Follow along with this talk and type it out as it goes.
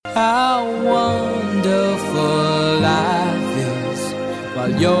How wonderful life is while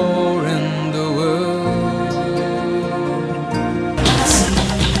you're in the world.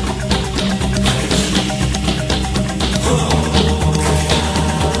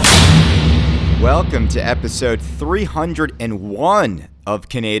 Welcome to episode 301 of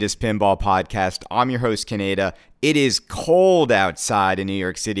Kaneda's Pinball Podcast. I'm your host, Kaneda. It is cold outside in New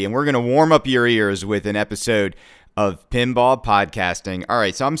York City, and we're going to warm up your ears with an episode of Pinball Podcasting. All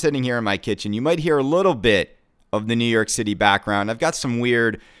right, so I'm sitting here in my kitchen. You might hear a little bit of the New York City background. I've got some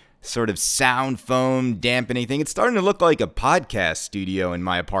weird sort of sound foam dampening thing. It's starting to look like a podcast studio in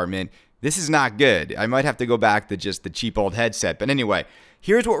my apartment. This is not good. I might have to go back to just the cheap old headset. But anyway,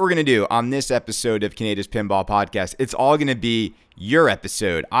 here's what we're going to do on this episode of Kaneda's Pinball Podcast. It's all going to be your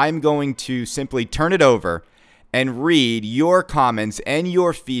episode. I'm going to simply turn it over and read your comments and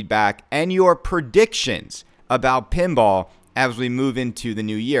your feedback and your predictions about pinball as we move into the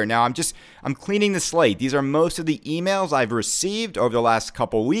new year. Now, I'm cleaning the slate. These are most of the emails I've received over the last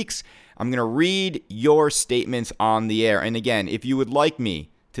couple weeks. I'm going to read your statements on the air. And again, if you would like me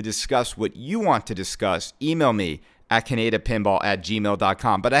to discuss what you want to discuss, email me at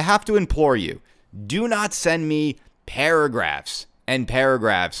kanedapinball@gmail.com. But I have to implore you, do not send me paragraphs and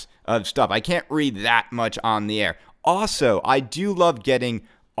paragraphs of stuff. I can't read that much on the air. Also, I do love getting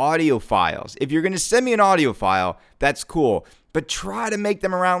audio files. If you're going to send me an audio file, that's cool. But try to make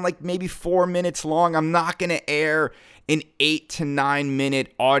them around like maybe 4 minutes long. I'm not going to air an 8 to 9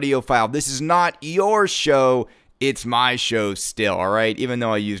 minute audio file. This is not your show. It's my show still, all right? Even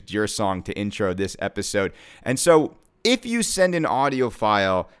though I used your song to intro this episode. And so if you send an audio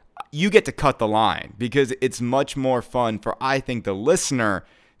file, you get to cut the line because it's much more fun for, I think, the listener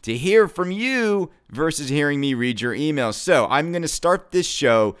to hear from you versus hearing me read your emails. So I'm going to start this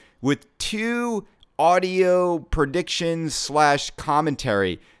show with 2 audio predictions /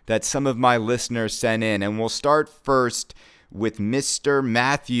 commentary that some of my listeners sent in. And we'll start first with Mr.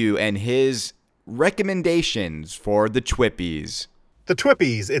 Matthew and his recommendations for the Twippies. The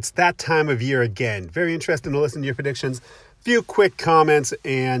Twippies, it's that time of year again. Very interesting to listen to your predictions. Few quick comments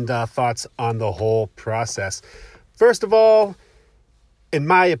and thoughts on the whole process. First of all, in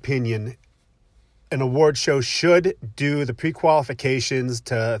my opinion, an award show should do the pre-qualifications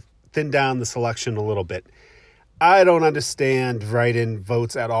to thin down the selection a little bit. I don't understand write-in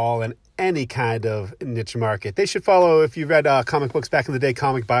votes at all in any kind of niche market. They should follow, if you read comic books back in the day,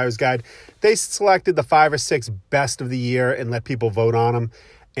 Comic Buyer's Guide, they selected the 5 or 6 best of the year and let people vote on them.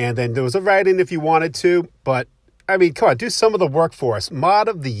 And then there was a write-in if you wanted to, but I mean, come on, do some of the work for us. Mod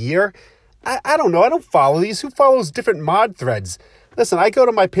of the year? I don't know. I don't follow these. Who follows different mod threads? Listen, I go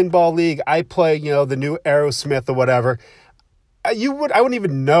to my pinball league. I play, the new Aerosmith or whatever. I wouldn't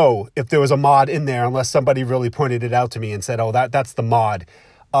even know if there was a mod in there unless somebody really pointed it out to me and said, "Oh, that's the mod."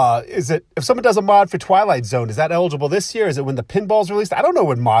 If someone does a mod for Twilight Zone, is that eligible this year? Is it when the pinball's released? I don't know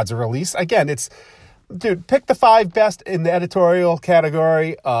when mods are released. Again, pick the 5 best in the editorial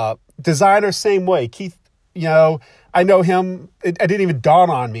category. Designer, same way. Keith, I know him. It didn't even dawn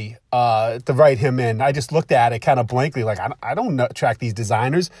on me to write him in. I just looked at it kind of blankly, like I don't track these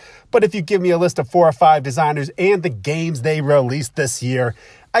designers. But if you give me a list of 4 or 5 designers and the games they released this year,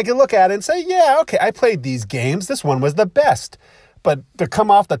 I can look at it and say, yeah, okay, I played these games. This one was the best. But to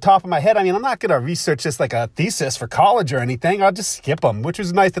come off the top of my head, I mean, I'm not going to research this like a thesis for college or anything. I'll just skip them, which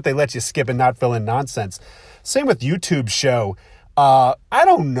was nice that they let you skip and not fill in nonsense. Same with YouTube show. I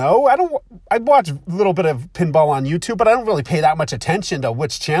don't know. I watch a little bit of pinball on YouTube, but I don't really pay that much attention to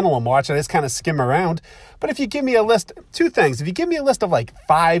which channel I'm watching. I just kind of skim around. But if you give me a list, 2 things. If you give me a list of like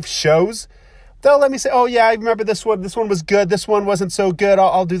 5 shows, they'll let me say, oh yeah, I remember this one. This one was good. This one wasn't so good.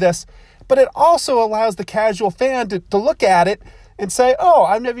 I'll do this. But it also allows the casual fan to look at it and say, oh,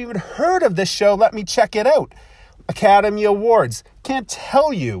 I've never even heard of this show. Let me check it out. Academy Awards. Can't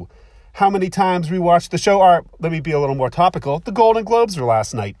tell you how many times we watched the show. Let me be a little more topical. The Golden Globes were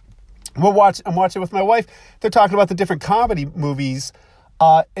last night. I'm watching with my wife. They're talking about the different comedy movies.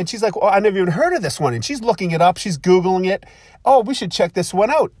 And she's like, well, I never even heard of this one. And she's looking it up. She's Googling it. Oh, we should check this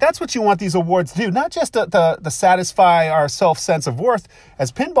one out. That's what you want these awards to do. Not just to satisfy our self-sense of worth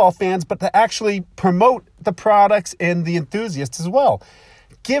as pinball fans, but to actually promote the products and the enthusiasts as well.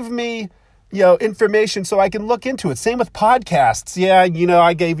 Give me information so I can look into it. Same with podcasts. Yeah,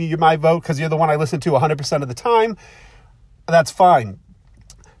 I gave you my vote because you're the one I listen to 100% of the time. That's fine.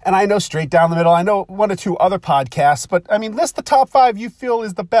 And I know Straight Down the Middle. I know 1 or 2 other podcasts, but I mean, list the top 5 you feel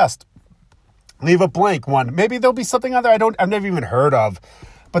is the best. Leave a blank one. Maybe there'll be something out there I've never even heard of,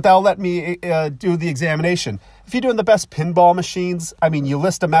 but that'll let me do the examination. If you're doing the best pinball machines, I mean, you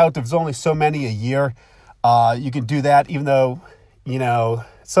list them out. There's only so many a year. You can do that, even though,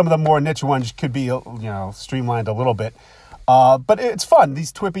 some of the more niche ones could be, streamlined a little bit. But it's fun,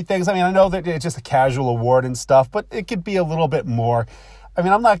 these Twippy things. I mean, I know that it's just a casual award and stuff, but it could be a little bit more. I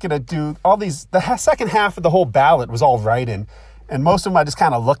mean, I'm not going to do all these. The second half of the whole ballot was all write-in, and most of them I just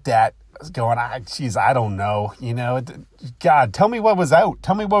kind of looked at going, geez, I don't know. God, tell me what was out.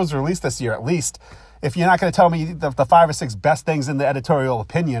 Tell me what was released this year, at least. If you're not going to tell me the 5 or 6 best things in the editorial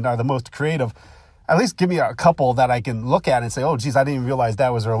opinion are the most creative, at least give me a couple that I can look at and say, oh, geez, I didn't even realize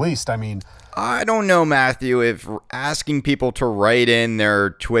that was released. I mean, I don't know, Matthew, if asking people to write in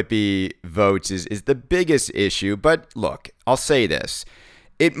their Twippy votes is the biggest issue. But look, I'll say this.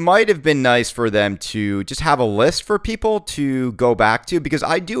 It might have been nice for them to just have a list for people to go back to, because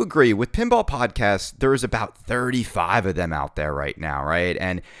I do agree with Pinball Podcasts, there's about 35 of them out there right now, right?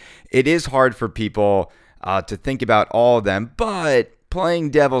 And it is hard for people to think about all of them, but playing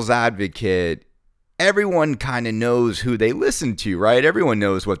devil's advocate, everyone kind of knows who they listen to, right? Everyone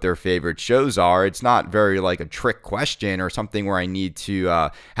knows what their favorite shows are. It's not very like a trick question or something where I need to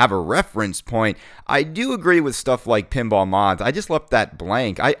have a reference point. I do agree with stuff like Pinball Mods. I just left that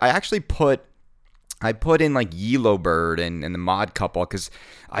blank. I actually put in like Yellow Bird and the Mod Couple because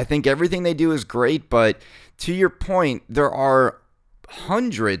I think everything they do is great. But to your point, there are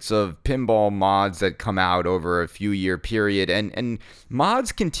hundreds of pinball mods that come out over a few year period, and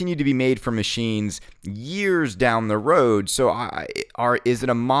mods continue to be made for machines years down the road. So is it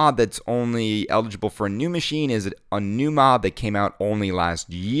a mod that's only eligible for a new machine? Is it a new mod that came out only last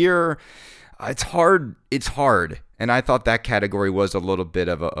year? It's hard. And I thought that category was a little bit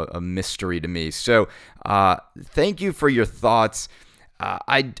of a mystery to me. So thank you for your thoughts.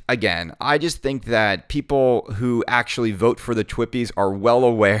 I just think that people who actually vote for the Twippies are well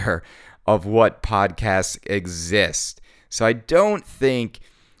aware of what podcasts exist. So I don't think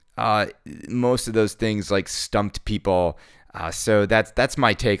most of those things like stumped people. So that's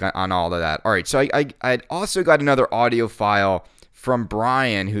my take on all of that. All right, so I also got another audio file from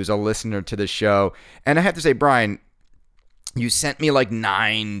Brian, who's a listener to the show. And I have to say, Brian, you sent me like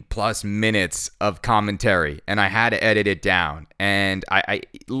 9+ minutes of commentary, and I had to edit it down. And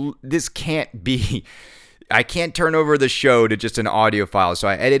this can't be, I can't turn over the show to just an audio file. So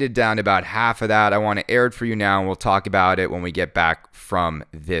I edited down about half of that. I want to air it for you now, and we'll talk about it when we get back from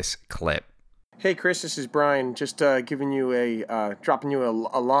this clip. Hey Chris, this is Brian. Just giving you dropping you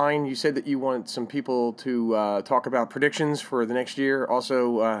a line. You said that you want some people to talk about predictions for the next year.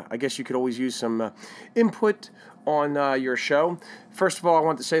 Also, I guess you could always use some input on your show. First of all, I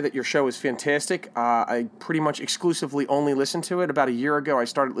want to say that your show is fantastic. I pretty much exclusively only listen to it. About a year ago, I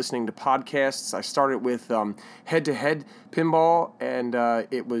started listening to podcasts. I started with Head-to-Head Pinball, and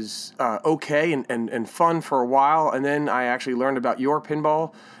it was okay and fun for a while. And then I actually learned about your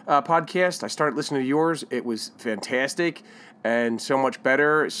pinball podcast. I started listening to yours. It was fantastic and so much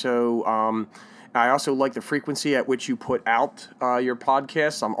better. So I also like the frequency at which you put out your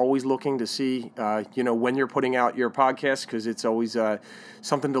podcasts. I'm always looking to see, when you're putting out your podcast, because it's always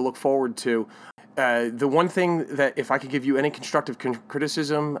something to look forward to. The one thing that, if I could give you any constructive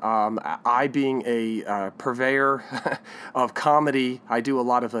criticism, I being a purveyor of comedy, I do a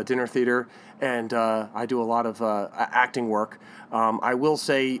lot of dinner theater, and I do a lot of acting work. I will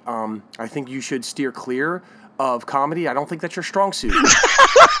say I think you should steer clear of comedy. I don't think that's your strong suit.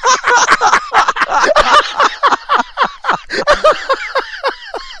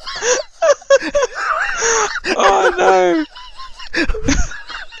 Oh no.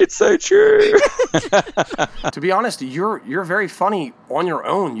 It's so true. To be honest, you're very funny on your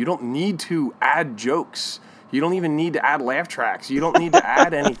own. You don't need to add jokes. You don't even need to add laugh tracks. You don't need to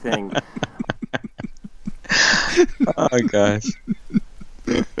add anything. Oh gosh.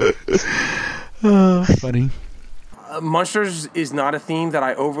 Oh, funny. Monsters is not a theme that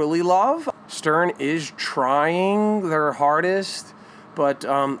I overly love. Stern is trying their hardest, but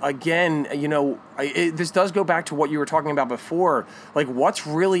again, this does go back to what you were talking about before. Like, what's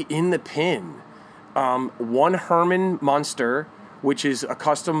really in the pin? One Herman Monster, which is a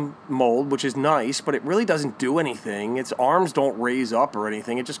custom mold, which is nice, but it really doesn't do anything. Its arms don't raise up or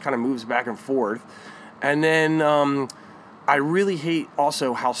anything. It just kind of moves back and forth. And then I really hate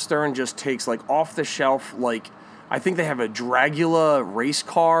also how Stern just takes like off the shelf, like, I think they have a Dragula race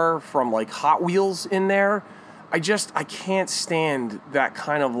car from like Hot Wheels in there. I can't stand that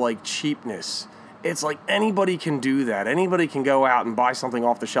kind of like cheapness. It's like anybody can do that. Anybody can go out and buy something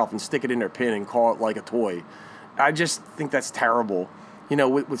off the shelf and stick it in their pin and call it like a toy. I just think that's terrible.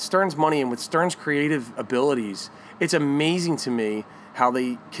 With Stern's money and with Stern's creative abilities, it's amazing to me how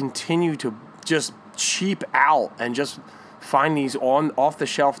they continue to just cheap out and just find these off the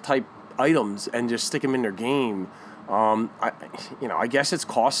shelf type items and just stick them in their game. I guess it's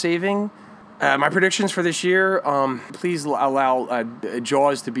cost saving. My predictions for this year, please allow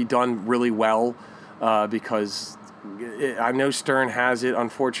Jaws to be done really well, because I know Stern has it.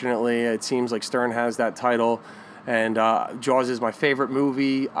 Unfortunately, it seems like Stern has that title. And Jaws is my favorite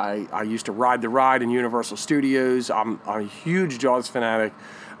movie. I used to ride the ride in Universal Studios. I'm a huge Jaws fanatic.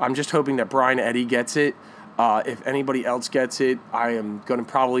 I'm just hoping that Brian Eddy gets it. If anybody else gets it, I am going to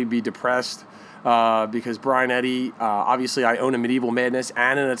probably be depressed, because Brian Eddy, obviously I own a Medieval Madness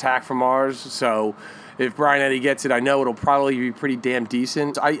and an Attack from Mars, so if Brian Eddy gets it, I know it'll probably be pretty damn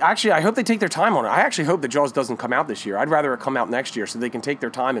decent. I hope they take their time on it. I actually hope that Jaws doesn't come out this year. I'd rather it come out next year so they can take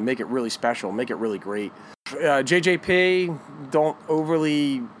their time and make it really special, make it really great. JJP, don't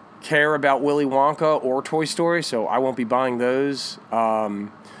overly care about Willy Wonka or Toy Story, so I won't be buying those.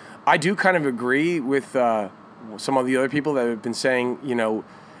 I do kind of agree with some of the other people that have been saying,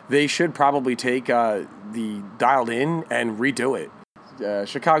 they should probably take the Dialed In and redo it.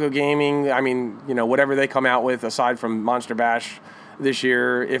 Chicago Gaming, whatever they come out with aside from Monster Bash this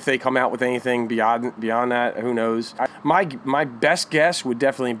year, if they come out with anything beyond that, who knows. My best guess would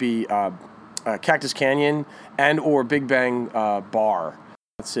definitely be Cactus Canyon and or Big Bang Bar.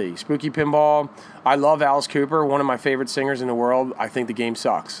 Let's see, Spooky Pinball. I love Alice Cooper, one of my favorite singers in the world. I think the game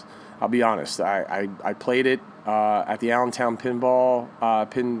sucks. I'll be honest. I played it at the Allentown Pinball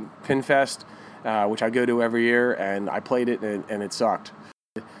Pin Fest, which I go to every year, and I played it, and it sucked.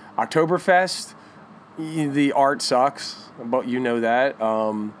 Oktoberfest, the art sucks, but you know that.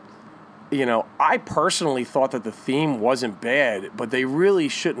 I personally thought that the theme wasn't bad, but they really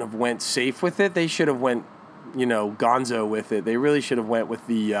shouldn't have went safe with it. They should have went, gonzo with it. They really should have went with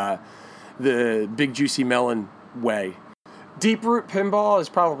the Big Juicy Melon way. Deep Root Pinball is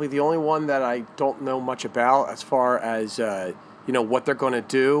probably the only one that I don't know much about as far as, what they're going to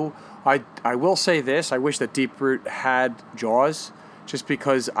do. I will say this. I wish that Deep Root had Jaws, just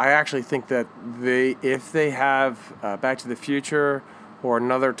because I actually think that if they have Back to the Future or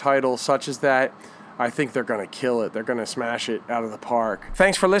another title such as that, I think they're going to kill it. They're going to smash it out of the park.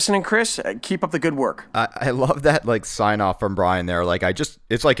 Thanks for listening, Chris. Keep up the good work. I love that sign off from Brian there.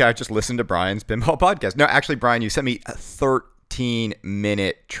 It's like I just listened to Brian's Pinball podcast. No, actually, Brian, you sent me a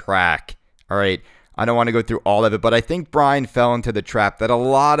 13-minute track. All right. I don't want to go through all of it, but I think Brian fell into the trap that a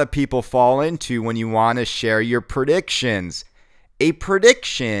lot of people fall into when you want to share your predictions. A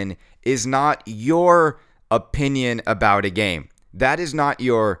prediction is not your opinion about a game. That is not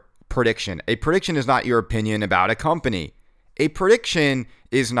your prediction. A prediction is not your opinion about a company. A prediction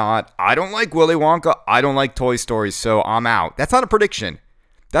is not, I don't like Willy Wonka, I don't like Toy Story, so I'm out. That's not a prediction.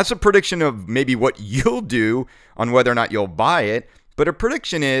 That's a prediction of maybe what you'll do on whether or not you'll buy it. But a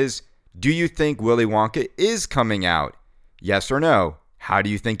prediction is, do you think Willy Wonka is coming out? Yes or no? How do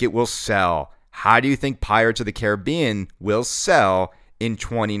you think it will sell? How do you think Pirates of the Caribbean will sell in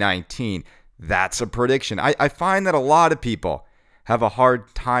 2019? That's a prediction. I find that a lot of people have a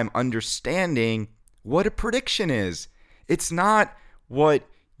hard time understanding what a prediction is. It's not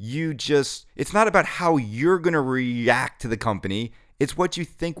it's not about how you're going to react to the company. It's what you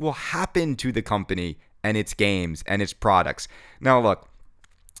think will happen to the company and its games and its products. Now, look,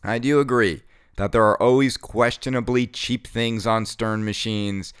 I do agree that there are always questionably cheap things on Stern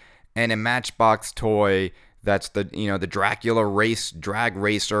machines, and a Matchbox toy that's the Dracula race drag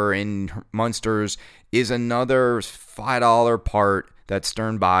racer in Munsters is another $5 part that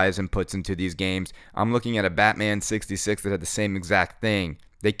Stern buys and puts into these games. I'm looking at a Batman 66 that had the same exact thing.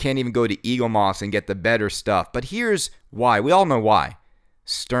 They can't even go to Eaglemoss and get the better stuff. But here's why. We all know why.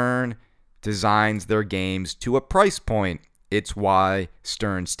 Stern designs their games to a price point. It's why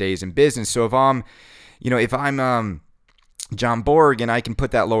Stern stays in business. So if I'm John Borg and I can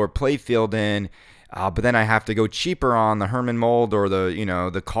put that lower playfield in, but then I have to go cheaper on the Herman mold or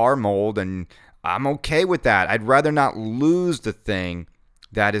the car mold, and I'm okay with that. I'd rather not lose the thing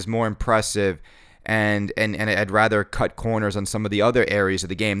that is more impressive, and I'd rather cut corners on some of the other areas of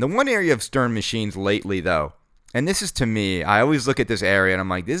the game. The one area of Stern machines lately, though, and this is to me, I always look at this area and I'm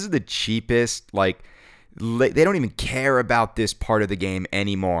like, this is the cheapest, they don't even care about this part of the game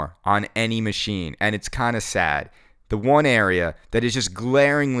anymore on any machine, and it's kind of sad. The one area that is just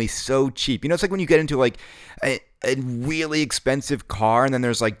glaringly so cheap. It's like when you get into a really expensive car and then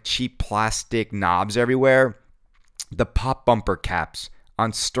there's cheap plastic knobs everywhere. The pop bumper caps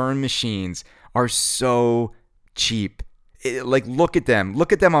on Stern machines are so cheap. Look at them.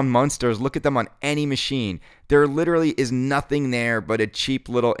 Look at them on Munsters. Look at them on any machine. There literally is nothing there but a cheap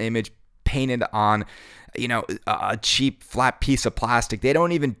little image painted on, a cheap flat piece of plastic. They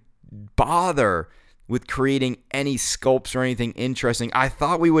don't even bother with creating any sculpts or anything interesting. I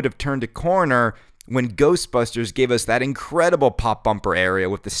thought we would have turned a corner when Ghostbusters gave us that incredible pop bumper area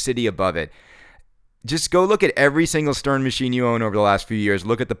with the city above it. Just go look at every single Stern machine you own over the last few years.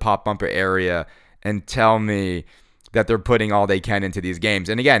 Look at the pop bumper area and tell me that they're putting all they can into these games.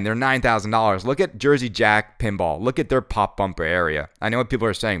 And again, they're $9,000. Look at Jersey Jack Pinball. Look at their pop bumper area. I know what people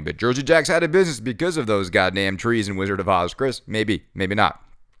are saying, but Jersey Jack's out of business because of those goddamn trees in Wizard of Oz. Chris, maybe, maybe not.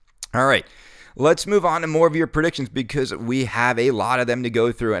 All right, let's move on to more of your predictions because we have a lot of them to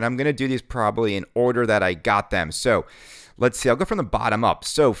go through, and I'm going to do these probably in order that I got them. So let's see. I'll go from the bottom up.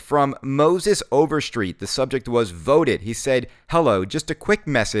 So from Moses Overstreet, the subject was voted. He said, hello, just a quick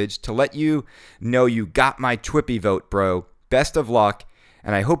message to let you know you got my Twippy vote, bro. Best of luck,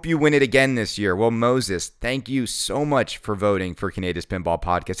 and I hope you win it again this year. Well, Moses, thank you so much for voting for Kaneda's Pinball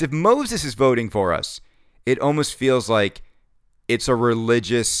Podcast. If Moses is voting for us, it almost feels like it's a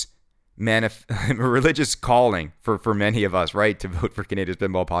religious religious calling for many of us, right, to vote for Kaneda's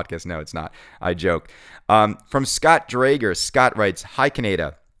Pinball Podcast. No, it's not. I joke. From Scott Drager, Scott writes, hi,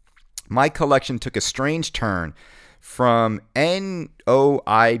 Kaneda. My collection took a strange turn from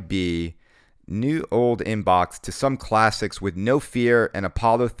NOIB, new old inbox, to some classics with No Fear and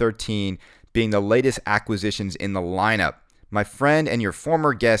Apollo 13 being the latest acquisitions in the lineup. My friend and your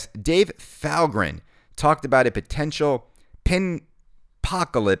former guest, Dave Falgren, talked about a potential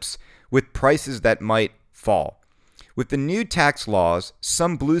pinpocalypse with prices that might fall. With the new tax laws,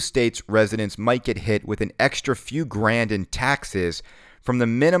 some blue states residents might get hit with an extra few grand in taxes from the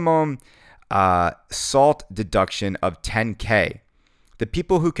minimum SALT deduction of $10K. The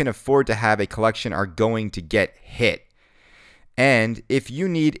people who can afford to have a collection are going to get hit. And if you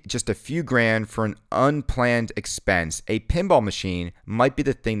need just a few grand for an unplanned expense, a pinball machine might be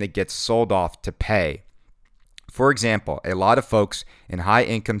the thing that gets sold off to pay. For example, a lot of folks in high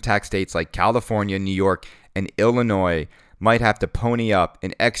income tax states like California, New York, and Illinois might have to pony up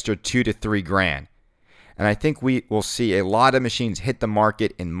an extra 2 to 3 grand. And I think we will see a lot of machines hit the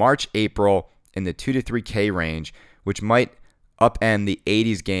market in March, April in the 2 to 3K range, which might upend the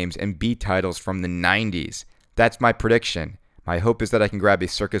 80s games and beat titles from the 90s. That's my prediction. My hope is that I can grab a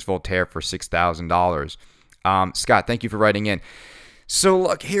Circus Voltaire for $6,000. Scott, thank you for writing in. So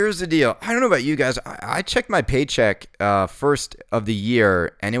look, here's the deal. I don't know about you guys. I checked my paycheck first of the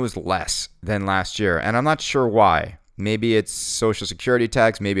year, and it was less than last year. And I'm not sure why. Maybe it's Social Security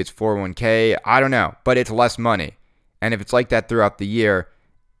tax. Maybe it's 401k. I don't know. But it's less money. And if it's like that throughout the year,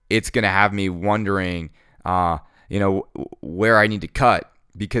 it's going to have me wondering, where I need to cut.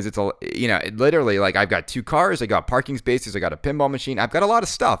 Because it's, literally, like, I've got 2 cars. I got parking spaces. I got a pinball machine. I've got a lot of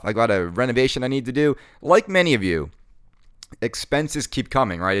stuff. I got a renovation I need to do. Like many of you, expenses keep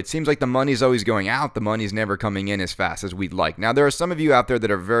coming, right? It seems like the money's always going out. The money's never coming in as fast as we'd like. Now, there are some of you out there that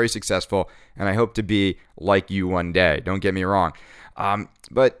are very successful, and I hope to be like you one day. Don't get me wrong.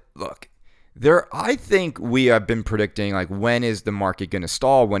 But look, I think we have been predicting, like, when is the market going to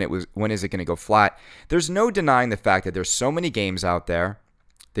stall? When is it going to go flat? There's no denying the fact that there's so many games out there.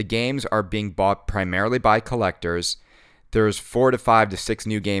 The games are being bought primarily by collectors. There's 4 to 5 to 6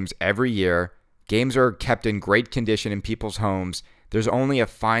 new games every year. Games are kept in great condition in people's homes. There's only a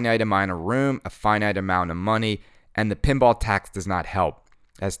finite amount of room, a finite amount of money, and the pinball tax does not help.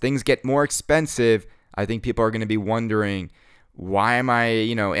 As things get more expensive, I think people are going to be wondering, why am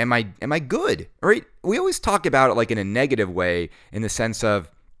I good? Right? We always talk about it like in a negative way, in the sense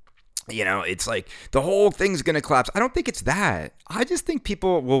of, it's like the whole thing's going to collapse. I don't think it's that. I just think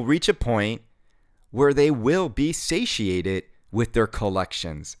people will reach a point where they will be satiated with their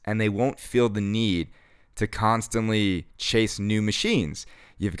collections, and they won't feel the need to constantly chase new machines.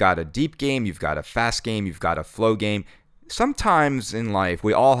 You've got a deep game, you've got a fast game, you've got a flow game. Sometimes in life,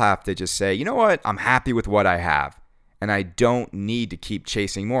 we all have to just say, you know what, I'm happy with what I have, and I don't need to keep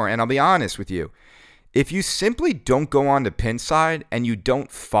chasing more. And I'll be honest with you, if you simply don't go on to Pinside and you don't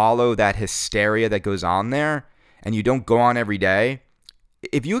follow that hysteria that goes on there, and you don't go on every day,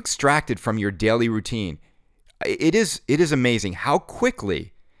 if you extract it from your daily routine, it is amazing how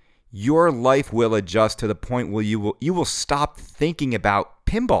quickly your life will adjust to the point where you will stop thinking about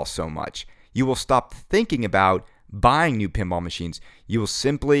pinball so much. You will stop thinking about buying new pinball machines. You will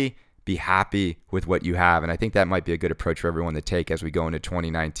simply be happy with what you have. And I think that might be a good approach for everyone to take as we go into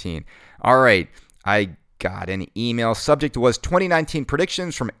 2019. All right. I got an email. Subject was 2019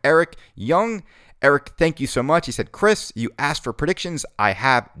 predictions from Eric Young. Eric, thank you so much. He said, Chris, you asked for predictions. I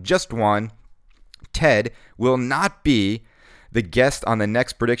have just one. Ted will not be the guest on the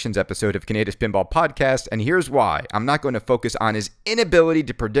next predictions episode of Kaneda's Pinball Podcast, and here's why. I'm not going to focus on his inability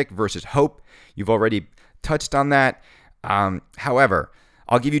to predict versus hope. You've already touched on that. However,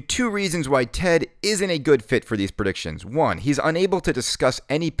 I'll give you 2 reasons why Ted isn't a good fit for these predictions. 1, he's unable to discuss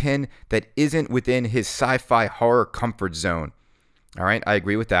any pin that isn't within his sci-fi horror comfort zone. All right, I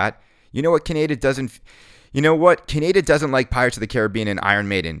agree with that. You know what? Kaneda doesn't like Pirates of the Caribbean and Iron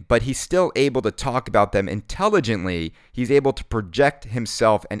Maiden, but he's still able to talk about them intelligently. He's able to project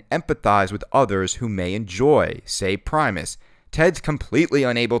himself and empathize with others who may enjoy, say, Primus. Ted's completely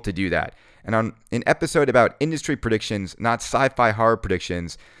unable to do that. And on an episode about industry predictions, not sci-fi horror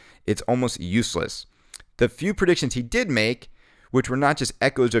predictions, it's almost useless. The few predictions he did make, which were not just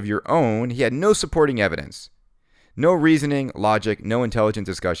echoes of your own, he had no supporting evidence. No reasoning, logic, no intelligent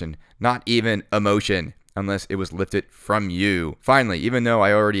discussion, not even emotion, unless it was lifted from you. Finally, even though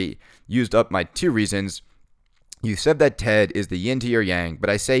I already used up my 2 reasons, you said that Ted is the yin to your yang, but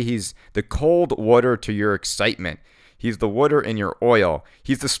I say he's the cold water to your excitement. He's the water in your oil.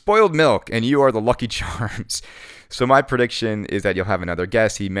 He's the spoiled milk, and you are the Lucky Charms. So my prediction is that you'll have another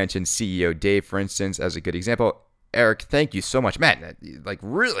guest. He mentioned CEO Dave, for instance, as a good example. Eric, thank you so much. Man, like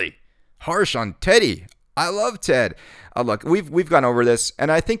really harsh on Teddy. I love Ted. Look, we've gone over this,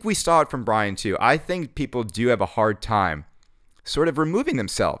 and I think we saw it from Brian too. I think people do have a hard time sort of removing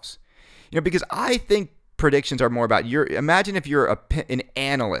themselves. Because I think predictions are more about imagine if you're an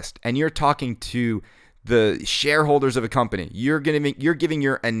analyst and you're talking to the shareholders of a company. You're giving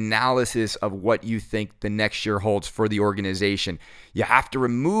your analysis of what you think the next year holds for the organization. You have to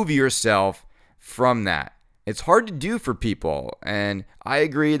remove yourself from that. It's hard to do for people, and I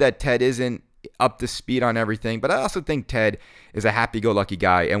agree that Ted isn't up to speed on everything, but I also think Ted is a happy-go-lucky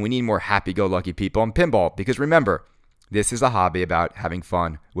guy, and we need more happy-go-lucky people in pinball, because remember, this is a hobby about having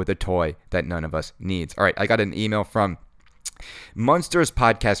fun with a toy that none of us needs. All right, I got an email from Munster's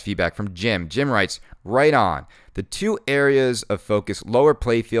podcast feedback from Jim. Jim writes, right on. The 2 areas of focus, lower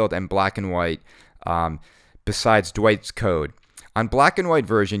playfield and black and white, besides Dwight's code. On black and white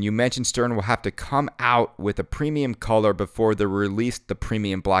version, you mentioned Stern will have to come out with a premium color before they release the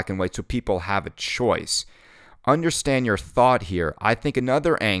premium black and white so people have a choice. Understand your thought here. I think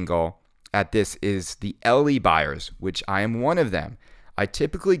another angle at this is the LE buyers, which I am one of them. I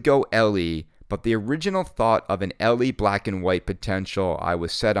typically go LE, but the original thought of an LE black and white potential, I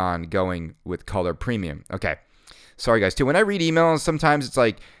was set on going with color premium. Okay. Sorry, guys, too. When I read emails, sometimes it's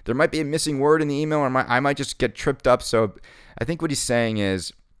like there might be a missing word in the email, or I might just get tripped up. So I think what he's saying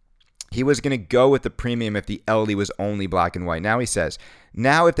is he was going to go with the premium if the LE was only black and white. Now he says,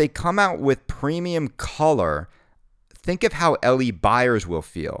 now if they come out with premium color, think of how LE buyers will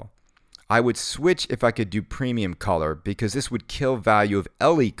feel. I would switch if I could do premium color because this would kill value of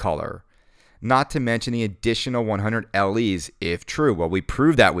LE color. Not to mention the additional 100 LEs if true. Well, we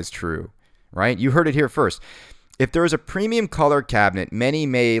proved that was true, right? You heard it here first. If there is a premium color cabinet, many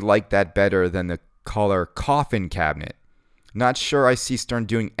may like that better than the color coffin cabinet. Not sure I see Stern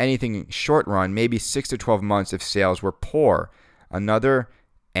doing anything short run, maybe 6 to 12 months if sales were poor. Another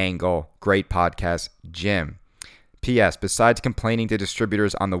angle, great podcast, Jim. P.S. Besides complaining to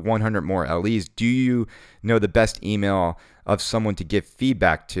distributors on the 100 more LEs, do you know the best email of someone to give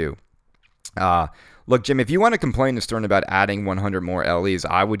feedback to? Look, Jim, if you want to complain to Stern about adding 100 more LEs,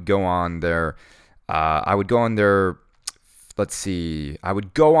 I would go on their internet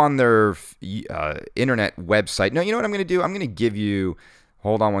website. No, you know what I'm going to do? I'm going to give you,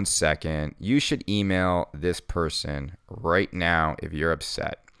 hold on one second. You should email this person right now if you're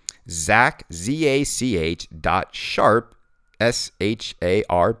upset. Zach, Z-A-C-H .sharpe,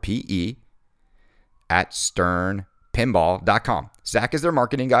 S-H-A-R-P-E, at sternpinball.com. Zach is their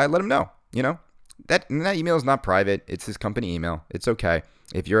marketing guy. Let him know. That email is not private. It's his company email. It's okay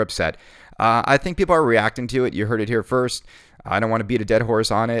if you're upset. I think people are reacting to it. You heard it here first. I don't want to beat a dead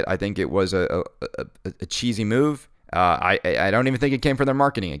horse on it. I think it was a cheesy move. I don't even think it came from their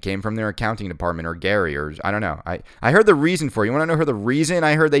marketing. It came from their accounting department or Gary or I don't know. I heard the reason for it. You want to know the reason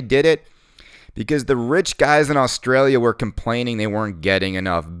I heard they did it? Because the rich guys in Australia were complaining they weren't getting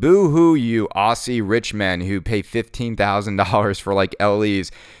enough. Boo-hoo, you Aussie rich men who pay $15,000 for like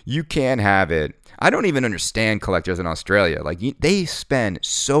LEs. You can't have it. I don't even understand collectors in Australia. Like they spend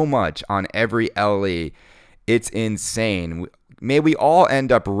so much on every LE. It's insane. May we all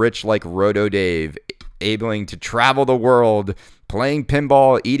end up rich like Roto Dave, able to travel the world, playing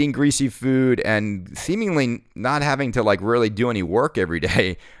pinball, eating greasy food, and seemingly not having to like really do any work every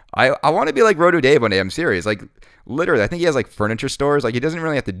day. I want to be like Roto Dave one day. I'm serious. Like literally, I think he has like furniture stores. Like he doesn't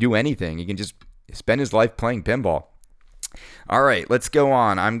really have to do anything. He can just spend his life playing pinball. All right, let's go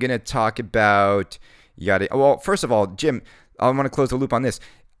on. I'm going to talk about, well, first of all, Jim, I want to close the loop on this.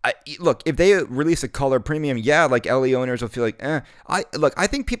 Look, if they release a color premium, yeah, like LE owners will feel like, I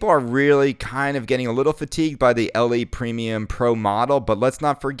think people are really kind of getting a little fatigued by the LE Premium Pro model, but let's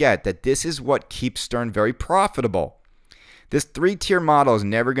not forget that this is what keeps Stern very profitable. This 3-tier model is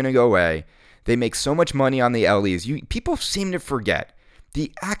never going to go away. They make so much money on the LEs. People seem to forget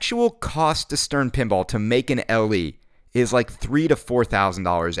the actual cost to Stern Pinball to make an LE is like $3,000 to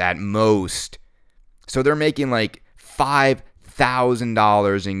 $4,000 at most. So they're making like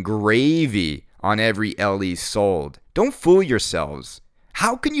 $5,000 in gravy on every LE sold. Don't fool yourselves.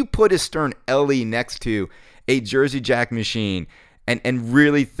 How can you put a Stern LE next to a Jersey Jack machine and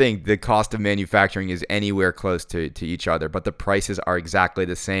really think the cost of manufacturing is anywhere close to each other, but the prices are exactly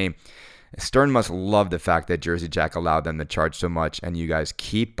the same? Stern must love the fact that Jersey Jack allowed them to charge so much, and you guys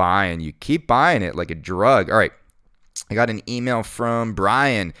keep buying. You keep buying it like a drug. All right. I got an email from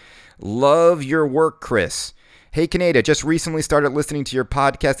Brian. Love your work, Chris. Hey, Kaneda, just recently started listening to your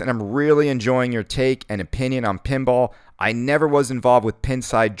podcast, and I'm really enjoying your take and opinion on pinball. I never was involved with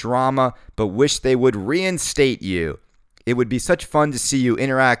Pinside drama, but wish they would reinstate you. It would be such fun to see you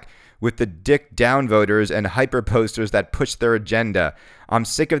interact with the dick downvoters and hyper posters that push their agenda. I'm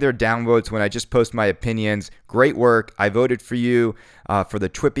sick of their downvotes when I just post my opinions. Great work. I voted for you for the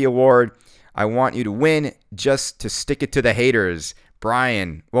Twippy Award. I want you to win just to stick it to the haters.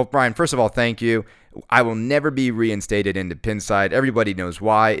 Brian. Well, Brian, first of all, thank you. I will never be reinstated into Pinside. Everybody knows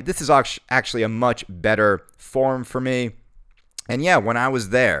why. This is actually a much better forum for me. And yeah, when I was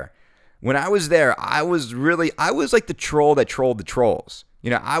there, I was like the troll that trolled the trolls.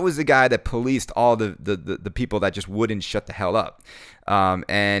 I was the guy that policed all the people that just wouldn't shut the hell up.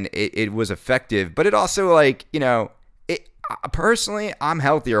 And it was effective, but it also personally, I'm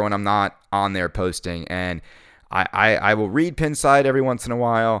healthier when I'm not on there posting, and I will read Pinside every once in a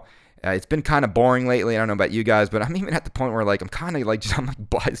while. It's been kind of boring lately. I don't know about you guys, but I'm even at the point where I'm kind of I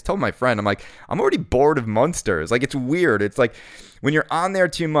just told my friend, I'm already bored of Munsters. It's weird. It's like when you're on there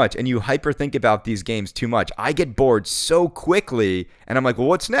too much and you hyper think about these games too much, I get bored so quickly, and I'm like, well,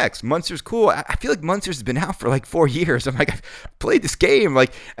 what's next? Munsters cool. I feel like Munsters has been out for 4 years. I'm like, I've played this game. And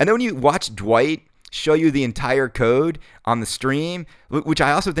then when you watch Dwight show you the entire code on the stream, which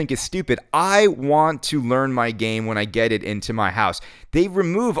I also think is stupid. I want to learn my game when I get it into my house. They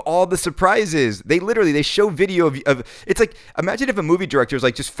remove all the surprises. They show video of it's like, imagine if a movie director is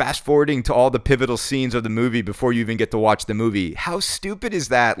just fast forwarding to all the pivotal scenes of the movie before you even get to watch the movie. How stupid is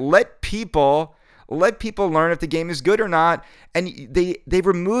that? Let people learn if the game is good or not. And they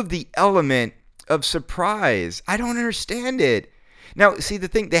remove the element of surprise. I don't understand it. Now, see, the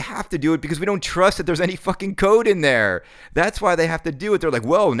thing, they have to do it because we don't trust that there's any fucking code in there. That's why they have to do it. They're like,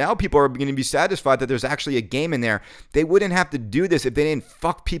 well, now people are going to be satisfied that there's actually a game in there. They wouldn't have to do this if they didn't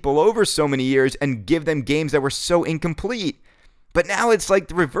fuck people over so many years and give them games that were so incomplete. But now it's the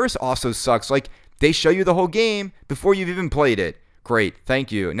reverse also sucks. They show you the whole game before you've even played it. Great,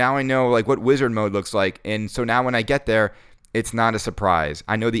 thank you. Now I know what wizard mode looks like. And so now when I get there, it's not a surprise.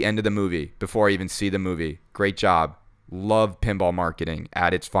 I know the end of the movie before I even see the movie. Great job. Love pinball marketing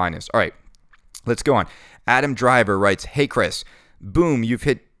at its finest. All right, let's go on. Adam Driver writes, hey, Chris, boom, you've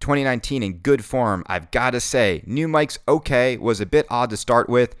hit 2019 in good form. I've got to say, new mics okay, was a bit odd to start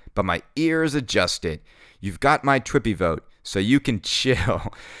with, but my ears adjusted. You've got my Twippy vote, so you can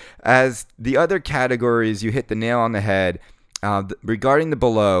chill. As the other categories, you hit the nail on the head. Regarding the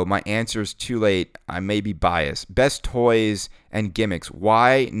below, my answer is too late. I may be biased. Best toys and gimmicks.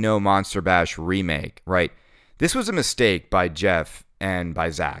 Why no Monster Bash remake, right? This was a mistake by Jeff and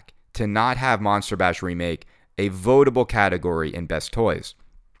by Zach to not have Monster Bash Remake a votable category in Best Toys.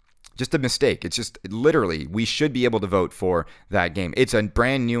 Just a mistake. It's just literally, we should be able to vote for that game. It's a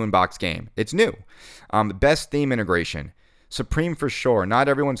brand new in-box game. It's new. Best theme integration. Supreme for sure. Not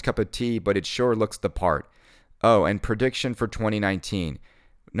everyone's cup of tea, but it sure looks the part. Oh, and prediction for 2019.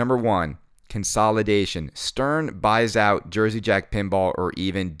 Number 1, consolidation. Stern buys out Jersey Jack Pinball or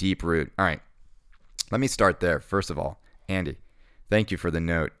even Deep Root. All right. Let me start there. First of all, Andy, thank you for the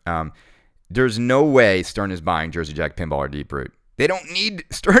note. There's no way Stern is buying Jersey Jack Pinball or Deep Root.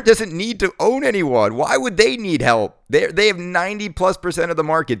 Stern doesn't need to own anyone. Why would they need help? They have 90+% of the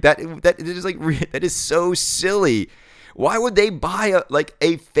market. That is so silly. Why would they buy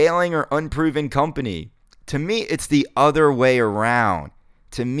a failing or unproven company? To me, it's the other way around.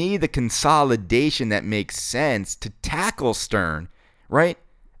 To me, the consolidation that makes sense to tackle Stern, right?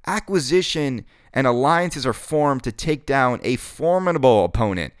 Acquisition and alliances are formed to take down a formidable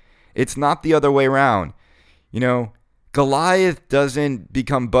opponent. It's not the other way around. Goliath doesn't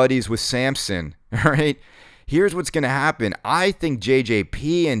become buddies with Samson, all right? Here's what's going to happen. I think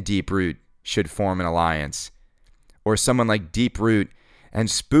JJP and Deep Root should form an alliance. Or someone like Deep Root and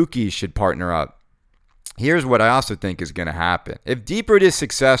Spooky should partner up. Here's what I also think is going to happen. If Deeproot is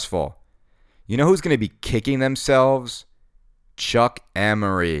successful, you know who's going to be kicking themselves? Chuck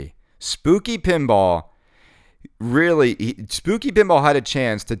Emery. Spooky Pinball had a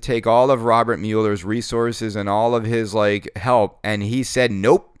chance to take all of Robert Mueller's resources and all of his help, and he said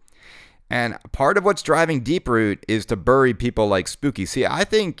nope. And part of what's driving Deeproot is to bury people like Spooky. See, I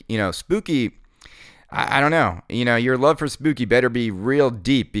think, Spooky, I don't know. Your love for Spooky better be real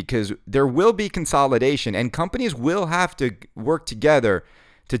deep, because there will be consolidation and companies will have to work together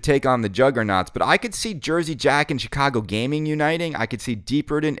to take on the juggernauts. But I could see Jersey Jack and Chicago Gaming uniting. I could see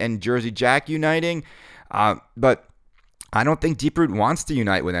Deeproot and Jersey Jack uniting. But I don't think Deeproot wants to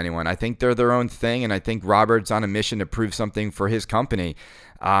unite with anyone. I think they're their own thing, and I think Robert's on a mission to prove something for his company.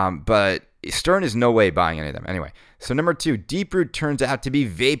 But Stern is no way buying any of them. Anyway, so number 2, Deeproot turns out to be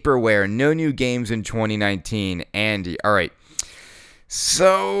vaporware. No new games in 2019. Andy, all right.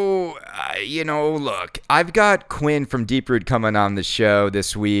 So, look, I've got Quinn from Deeproot coming on the show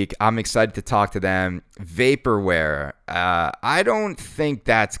this week. I'm excited to talk to them. Vaporware. I don't think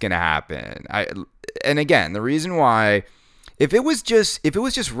that's going to happen. And again, the reason why, if it was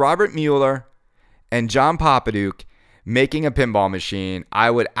just Robert Mueller and John Papaduke making a pinball machine, I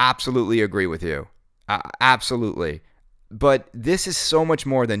would absolutely agree with you. Absolutely. But this is so much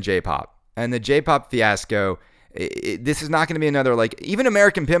more than J-Pop. And the J-Pop fiasco, this is not going to be another, even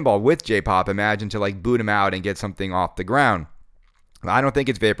American Pinball with J-Pop, imagine to boot him out and get something off the ground. I don't think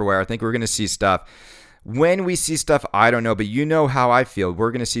it's vaporware. I think we're going to see stuff. When we see stuff, I don't know, but you know how I feel.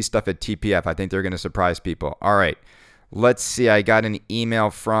 We're going to see stuff at TPF. I think they're going to surprise people. All right. Let's see. I got an email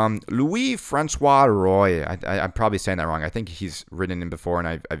from Louis Francois Roy. I'm probably saying that wrong. I think he's written in before,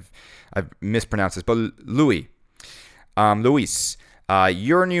 and I've mispronounced this. But Luis,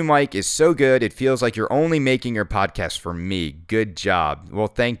 your new mic is so good. It feels like you're only making your podcast for me. Good job. Well,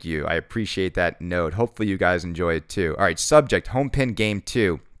 thank you. I appreciate that note. Hopefully you guys enjoy it too. All right. Subject: Home Pin Game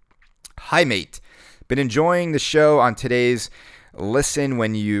 2. Hi, mate. Been enjoying the show on today's listen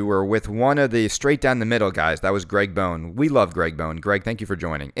when you were with one of the straight down the middle guys. That was Greg Bone. We love Greg Bone. Greg, thank you for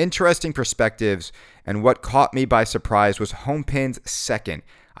joining. Interesting perspectives, and what caught me by surprise was Home Pin's second.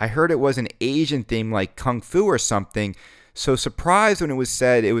 I heard it was an Asian theme like Kung Fu or something, so surprised when it was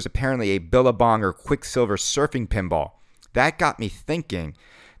said it was apparently a Billabong or Quicksilver surfing pinball. That got me thinking.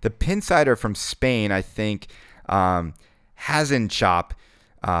 The Pinsider from Spain, I think, Hazen Chop,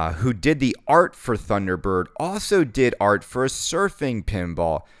 who did the art for Thunderbird, also did art for a surfing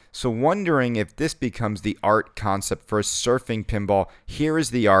pinball. So wondering if this becomes the art concept for a surfing pinball. Here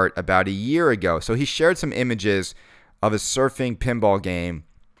is the art about a year ago. So he shared some images of a surfing pinball game,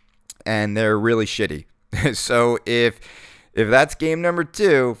 and they're really shitty. So if that's game number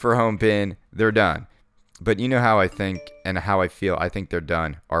 2 for Home Pin, they're done. But you know how I think and how I feel. I think they're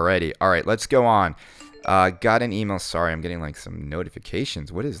done already. All right, let's go on. Got an email. Sorry, I'm getting some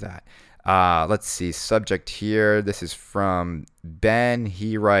notifications. What is that? Let's see. Subject here. This is from Ben.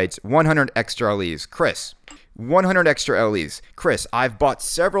 He writes, 100 extra LEs. Chris, 100 extra LEs. Chris, I've bought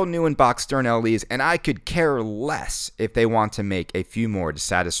several new in-box Stern LEs, and I could care less if they want to make a few more to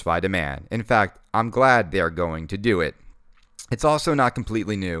satisfy demand. In fact, I'm glad they are going to do it. It's also not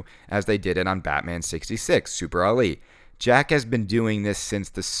completely new, as they did it on Batman 66 Super LE. Jack has been doing this since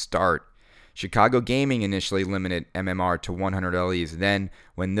the start. Chicago Gaming initially limited MMR to 100 LEs, then,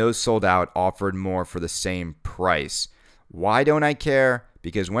 when those sold out, offered more for the same price. Why don't I care?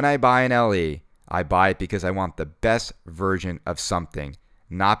 Because when I buy an LE, I buy it because I want the best version of something,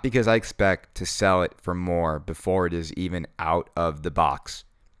 not because I expect to sell it for more before it is even out of the box.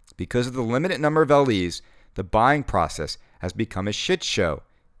 Because of the limited number of LEs, the buying process has become a shit show.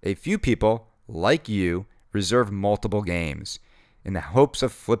 A few people, like you, reserve multiple games in the hopes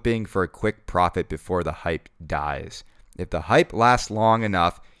of flipping for a quick profit before the hype dies. If the hype lasts long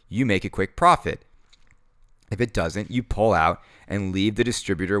enough, you make a quick profit. If it doesn't, you pull out and leave the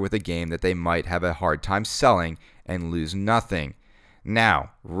distributor with a game that they might have a hard time selling and lose nothing.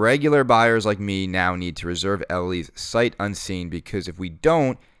 Now, regular buyers like me now need to reserve LEs sight unseen, because if we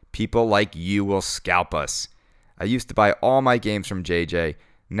don't, people like you will scalp us. I used to buy all my games from JJ.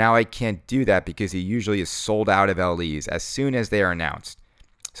 Now I can't do that because he usually is sold out of LEs as soon as they are announced.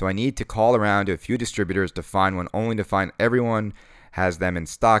 So I need to call around to a few distributors to find one, only to find everyone has them in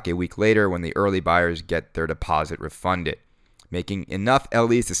stock a week later when the early buyers get their deposit refunded. Making enough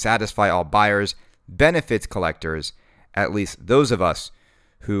LEs to satisfy all buyers benefits collectors, at least those of us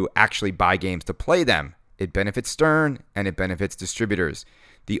who actually buy games to play them. It benefits Stern and it benefits distributors.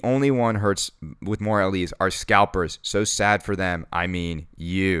 The only one hurts with more LEs are scalpers. So sad for them. I mean,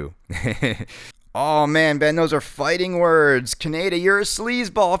 you. Oh man, Ben, those are fighting words. Kaneda, you're a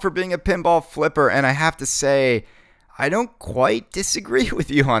sleazeball for being a pinball flipper, and I have to say, I don't quite disagree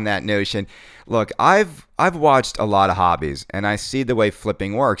with you on that notion. Look, I've watched a lot of hobbies, and I see the way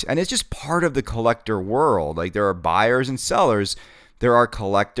flipping works, and it's just part of the collector world. Like, there are buyers and sellers, there are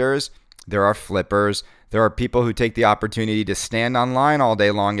collectors, there are flippers, there are people who take the opportunity to stand online all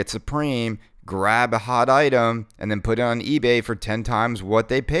day long at Supreme, grab a hot item, and then put it on eBay for 10 times what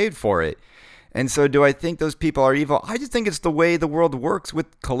they paid for it. And so do I think those people are evil? I just think it's the way the world works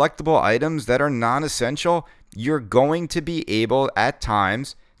with collectible items that are non-essential. You're going to be able at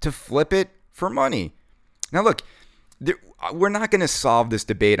times to flip it for money. Now look, we're not going to solve this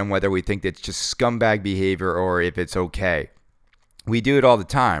debate on whether we think it's just scumbag behavior or if it's okay. We do it all the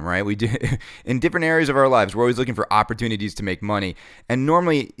time, right? We do in different areas of our lives. We're always looking for opportunities to make money. And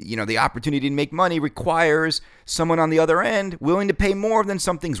normally, the opportunity to make money requires someone on the other end willing to pay more than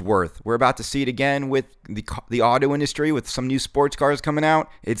something's worth. We're about to see it again with the auto industry, with some new sports cars coming out.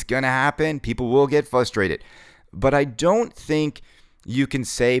 It's going to happen. People will get frustrated. But I don't think you can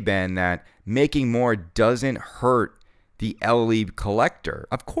say, Ben, that making more doesn't hurt the LE collector.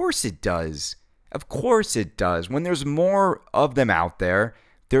 Of course it does. Of course it does. When there's more of them out there,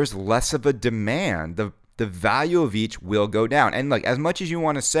 there's less of a demand. The value of each will go down. And like, as much as you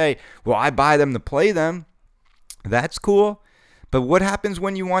want to say, well, I buy them to play them, that's cool. But what happens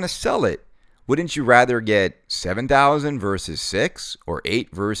when you want to sell it? Wouldn't you rather get 7,000 versus 6 or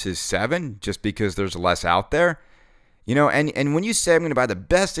 8 versus 7 just because there's less out there? And when you say I'm going to buy the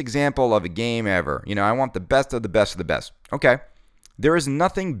best example of a game ever, I want the best of the best of the best. Okay. There is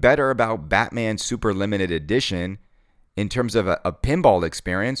nothing better about Batman Super Limited Edition in terms of a pinball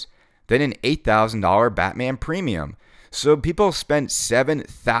experience than an $8,000 Batman Premium. So people spent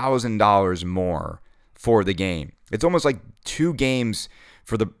 $7,000 more for the game. It's almost like 2 games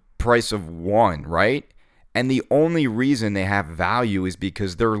for the price of 1, right? And the only reason they have value is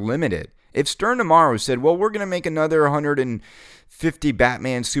because they're limited. If Stern tomorrow said, well, we're going to make another 150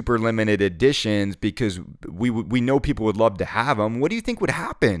 Batman Super Limited Editions because we know people would love to have them, what do you think would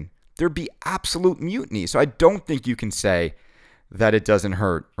happen? There'd be absolute mutiny. So I don't think you can say that it doesn't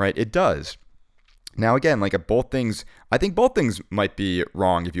hurt, right? It does. Now, again, like I think both things might be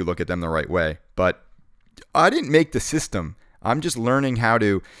wrong if you look at them the right way. But I didn't make the system. I'm just learning how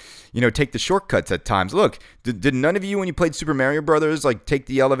to take the shortcuts at times. Look, did none of you, when you played Super Mario Brothers, like take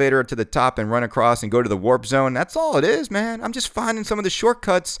the elevator to the top and run across and go to the warp zone? That's all it is, man. I'm just finding some of the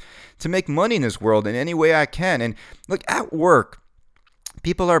shortcuts to make money in this world in any way I can. And look, at work,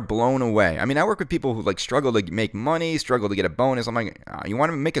 people are blown away. I mean, I work with people who struggle to make money, struggle to get a bonus. I'm like, you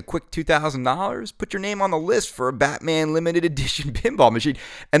want to make a quick $2,000? Put your name on the list for a Batman limited edition pinball machine.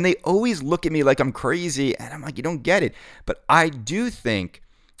 And they always look at me like I'm crazy. And I'm like, you don't get it. But I do think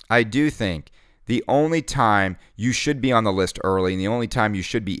the only time you should be on the list early and the only time you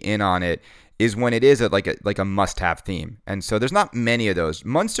should be in on it is when it is like a must-have theme. And so there's not many of those.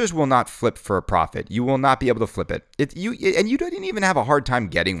 Munsters will not flip for a profit. You will not be able to flip it. You didn't even have a hard time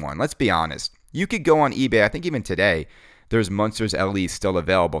getting one. Let's be honest. You could go on eBay. I think even today there's Munsters LE still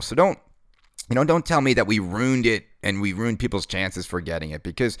available. So don't tell me that we ruined it and we ruined people's chances for getting it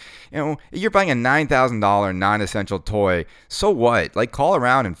because, you're buying a $9,000 non-essential toy. So what? Call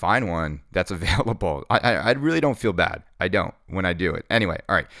around and find one that's available. I really don't feel bad. I don't when I do it. Anyway,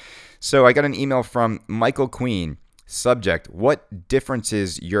 all right. So I got an email from Michael Queen. Subject, what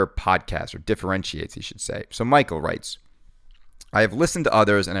differences your podcast, or differentiates, he should say. So Michael writes, I have listened to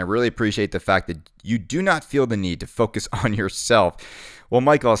others and I really appreciate the fact that you do not feel the need to focus on yourself. Well,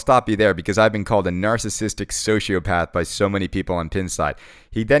 Michael, I'll stop you there because I've been called a narcissistic sociopath by so many people on Pinside.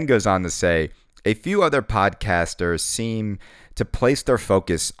 He then goes on to say, a few other podcasters seem to place their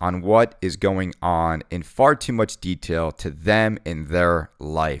focus on what is going on in far too much detail to them in their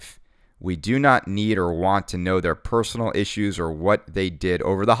life. We do not need or want to know their personal issues or what they did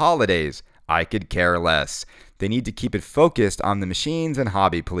over the holidays. I could care less. They need to keep it focused on the machines and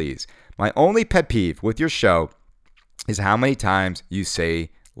hobby, please. My only pet peeve with your show is how many times you say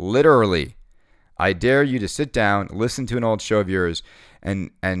literally. I dare you to sit down, listen to an old show of yours,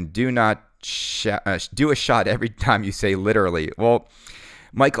 and do not do a shot every time you say literally. Well,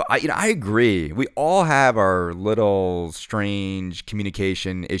 Michael, I agree. We all have our little strange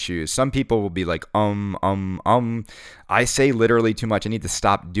communication issues. Some people will be like, I say literally too much. I need to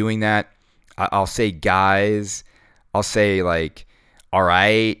stop doing that. I'll say guys. I'll say all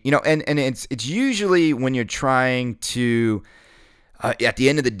right. And it's usually when you're trying to, at the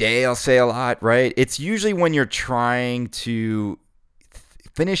end of the day, I'll say a lot, right? It's usually when you're trying to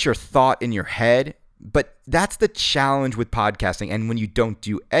finish your thought in your head But that's the challenge with podcasting. And when you don't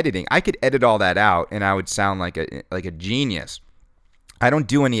do editing, I could edit all that out and I would sound like a genius. I don't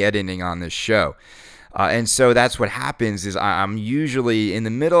do any editing on this show. And so that's what happens is I'm usually in the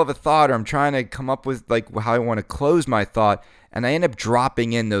middle of a thought, or I'm trying to come up with like how I want to close my thought, and I end up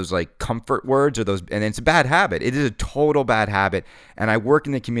dropping in those like comfort words or those, and it's a bad habit. It is a total bad habit. And I work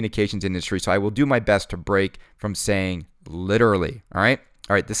in the communications industry, so I will do my best to break from saying literally. All right.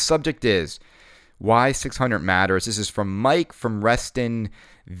 The subject is why 600 matters. This is from Mike from Reston,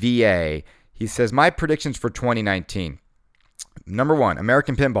 VA. He says, my predictions for 2019. Number 1,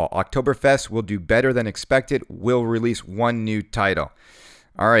 American Pinball. Oktoberfest will do better than expected. Will release one new title.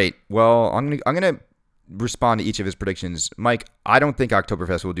 All right. Well, I'm gonna respond to each of his predictions. Mike, I don't think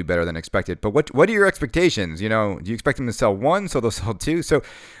Oktoberfest will do better than expected. But what are your expectations? You know, do you expect them to sell 1, so they'll sell 2? So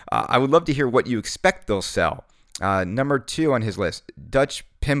I would love to hear what you expect they'll sell. Number 2 on his list, Dutch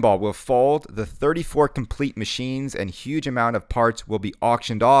Pinball will fold. The 34 complete machines and huge amount of parts will be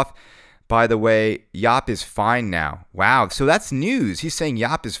auctioned off. By the way, Jaap is fine now. Wow, so that's news. He's saying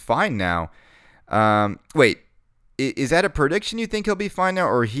Jaap is fine now. Wait, is that a prediction? You think he'll be fine now,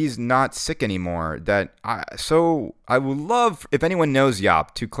 or he's not sick anymore? So I would love if anyone knows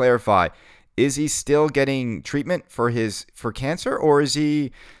Jaap to clarify. Is he still getting treatment for cancer, or is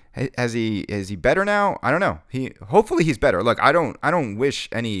he better now? I don't know. Hopefully he's better. Look, I don't wish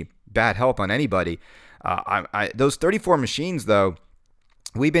any bad help on anybody. Those 34 machines though.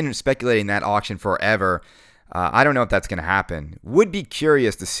 We've been speculating that auction forever. I don't know if that's going to happen. Would be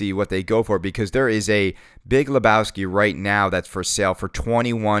curious to see what they go for, because there is a Big Lebowski right now that's for sale for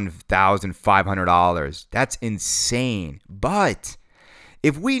 $21,500. That's insane. But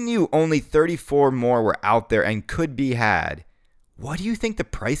if we knew only 34 more were out there and could be had, what do you think the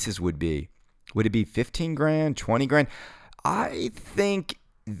prices would be? Would it be 15 grand, 20 grand? I think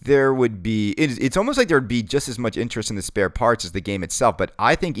there would be, it's almost like there would be just as much interest in the spare parts as the game itself, but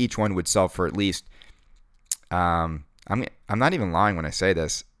I think each one would sell for at least, I'm not even lying when I say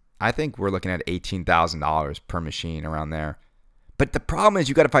this, I think we're looking at $18,000 per machine, around there. But the problem is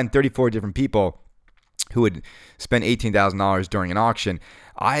you got to find 34 different people who would spend $18,000 during an auction.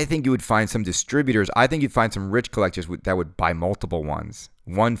 I think you would find some distributors. I think you'd find some rich collectors that would buy multiple ones.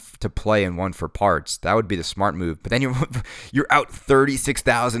 One to play and one for parts. That would be the smart move. But then you're out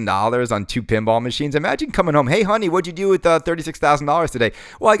 $36,000 on 2 pinball machines. Imagine coming home, hey, honey, what'd you do with $36,000 today?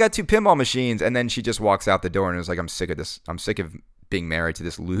 Well, I got 2 pinball machines. And then she just walks out the door and is like, I'm sick of this. I'm sick of being married to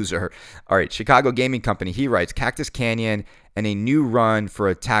this loser. All right, Chicago Gaming Company. He writes, Cactus Canyon and a new run for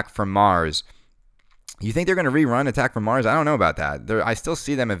Attack from Mars. You think they're going to rerun Attack from Mars? I don't know about that. I still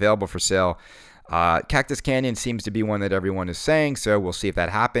see them available for sale. Cactus Canyon seems to be one that everyone is saying, so we'll see if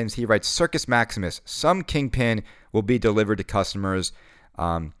that happens. He writes, Circus Maximus, some Kingpin will be delivered to customers,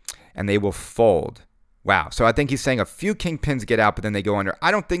 and they will fold. Wow. So I think he's saying a few Kingpins get out, but then they go under.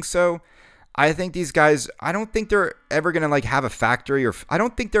 I don't think so. I think these guys, I don't think they're ever going to have a factory, or I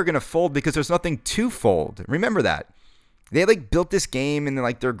don't think they're going to fold because there's nothing to fold. Remember that. They built this game in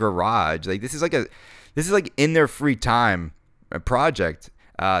their garage. This is in their free time project.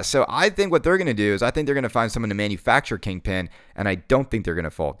 So I think what they're going to do is I think they're going to find someone to manufacture Kingpin, and I don't think they're going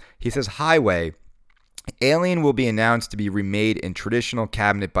to fold. He says Highway, Alien will be announced to be remade in traditional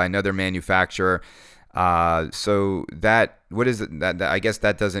cabinet by another manufacturer. So what is it? That I guess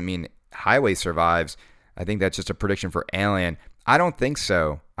that doesn't mean Highway survives. I think that's just a prediction for Alien. I don't think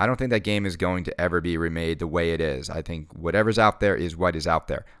so. I don't think that game is going to ever be remade the way it is. I think whatever's out there is what is out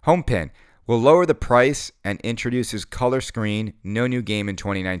there. Homepin will lower the price and introduces color screen. No new game in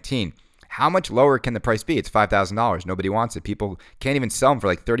 2019. How much lower can the price be? It's $5,000. Nobody wants it. People can't even sell them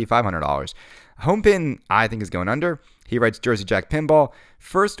for $3,500. Homepin, I think, is going under. He writes, Jersey Jack Pinball.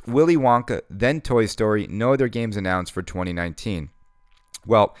 First, Willy Wonka, then Toy Story. No other games announced for 2019.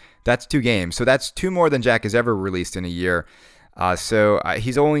 Well, that's 2 games. So that's 2 more than Jack has ever released in a year. So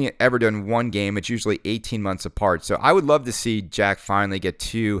he's only ever done 1 game. It's usually 18 months apart. So I would love to see Jack finally get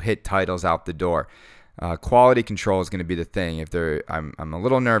 2 hit titles out the door. Quality control is going to be the thing. I'm a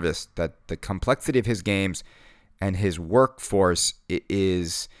little nervous that the complexity of his games and his workforce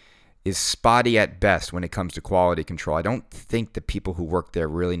is spotty at best when it comes to quality control. I don't think the people who work there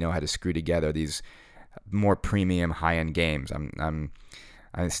really know how to screw together these more premium high-end games.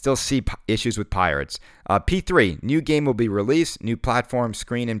 I still see issues with Pirates. P3, new game will be released, new platform,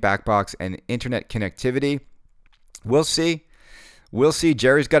 screen and backbox, and internet connectivity. We'll see.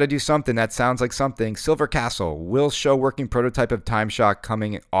 Jerry's got to do something. That sounds like something. Silver Castle will show working prototype of Time Shock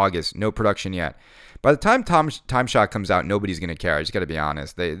coming August. No production yet. By the time Time Shock comes out, nobody's going to care. I just got to be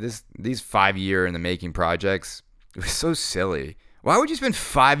honest. These 5-year in the making projects, it was so silly. Why would you spend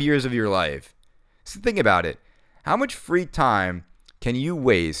 5 years of your life think about it. How much free time can you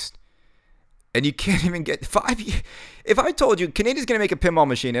waste and you can't even get 5 years? If I told you Canadia's going to make a pinball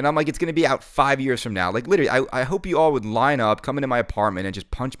machine and I'm like, it's going to be out 5 years from now, like literally, I hope you all would line up, come into my apartment and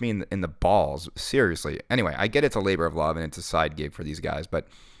just punch me in the balls. Seriously. Anyway, I get it's a labor of love and it's a side gig for these guys, but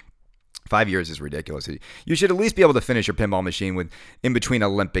 5 years is ridiculous. You should at least be able to finish your pinball machine in between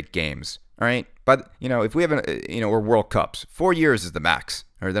Olympic Games, all right? But, if we have, or World Cups, 4 years is the max,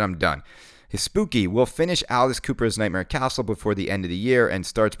 or then I'm done. His Spooky will finish Alice Cooper's Nightmare Castle before the end of the year and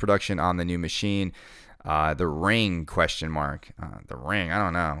starts production on the new machine. The Ring, ? The Ring, I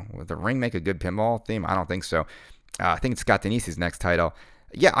don't know. Would The Ring make a good pinball theme? I don't think so. I think it's Scott Denise's next title.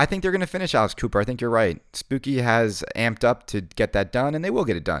 Yeah, I think they're going to finish Alice Cooper. I think you're right. Spooky has amped up to get that done, and they will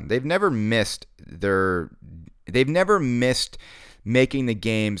get it done. They've never missed making the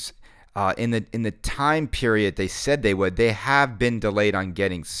games in the time period they said they would. They have been delayed on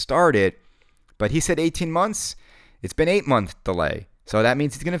getting started, but he said 18 months. It's been 8-month delay, so that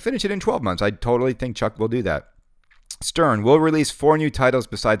means he's going to finish it in 12 months. I totally think Chuck will do that. Stern will release 4 new titles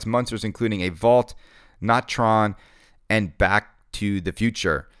besides Munsters, including a Vault, Not Tron, and Back to the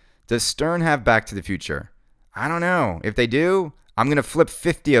Future. Does Stern have Back to the Future? I don't know. If they do, I'm going to flip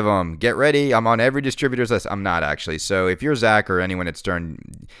 50 of them. Get ready. I'm on every distributor's list. I'm not actually. So if you're Zach or anyone at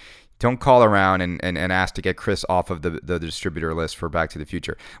Stern, don't call around and ask to get Chris off of the distributor list for Back to the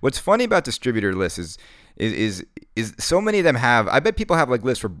Future. What's funny about distributor lists is so many of them have, I bet people have like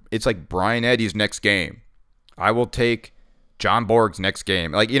lists for, it's like Brian Eddy's next game. I will take John Borg's next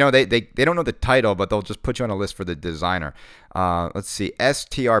game. Like, they don't know the title, but they'll just put you on a list for the designer. Let's see.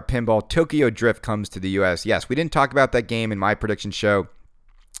 STR Pinball Tokyo Drift comes to the U.S. Yes, we didn't talk about that game in my prediction show.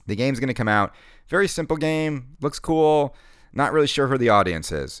 The game's going to come out. Very simple game. Looks cool. Not really sure who the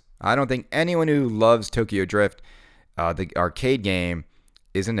audience is. I don't think anyone who loves Tokyo Drift, the arcade game,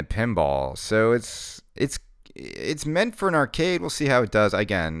 is into pinball. So it's meant for an arcade. We'll see how it does.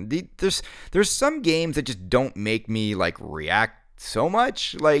 Again, there's some games that just don't make me like react so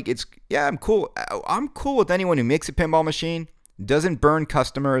much. Like I'm cool. I'm cool with anyone who makes a pinball machine, doesn't burn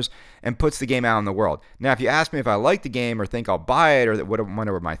customers, and puts the game out in the world. Now, if you ask me if I like the game or think I'll buy it or what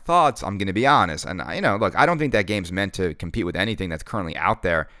are my thoughts, I'm going to be honest. And look, I don't think that game's meant to compete with anything that's currently out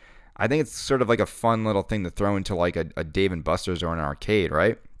there. I think it's sort of like a fun little thing to throw into like a Dave & Buster's or an arcade,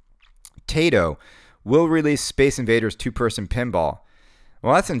 right? Tato will release Space Invaders 2-person pinball.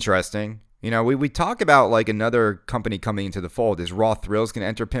 Well, that's interesting. We talk about like another company coming into the fold. Is Raw Thrills going to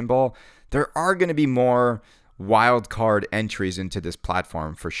enter pinball? There are going to be more wild card entries into this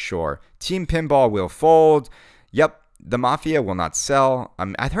platform for sure. Team Pinball will fold. Yep, the Mafia will not sell.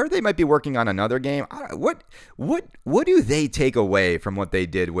 I've heard they might be working on another game. What do they take away from what they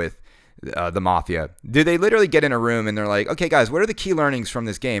did with the Mafia? Do they literally get in a room and they're like, okay guys, what are the key learnings from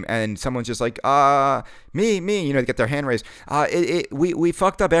this game? And someone's just like, me, they get their hand raised. We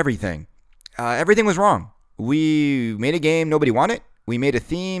fucked up everything. Everything was wrong. We made a game nobody wanted. We made a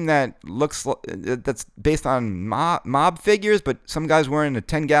theme that's based on mob figures, but some guy's wearing a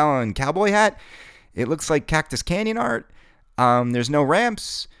 10-gallon cowboy hat. It looks like Cactus Canyon art. There's no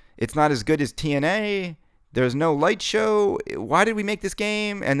ramps. It's not as good as TNA. There's no light show. Why did we make this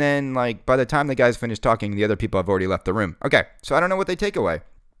game? And then, like, by the time the guys finish talking, the other people have already left the room. Okay, so I don't know what they take away.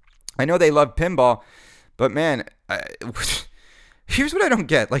 I know they love pinball, but man, here's what I don't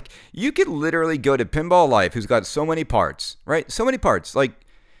get. Like, you could literally go to Pinball Life, who's got so many parts, right? So many parts. Like,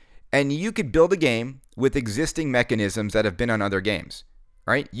 and you could build a game with existing mechanisms that have been on other games,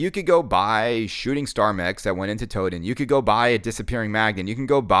 right? You could go buy Shooting Star mechs that went into Toadin. You could go buy a Disappearing Magnet. You can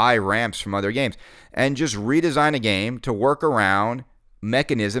go buy ramps from other games and just redesign a game to work around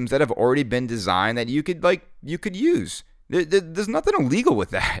mechanisms that have already been designed that you could use. There's nothing illegal with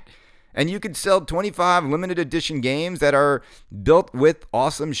that. And you could sell 25 limited edition games that are built with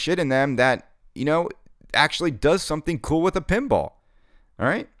awesome shit in them that, actually does something cool with a pinball. All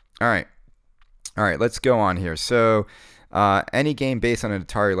right. Let's go on here. So, any game based on an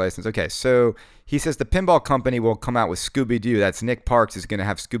Atari license. Okay. So he says the pinball company will come out with Scooby-Doo. That's Nick Parks is going to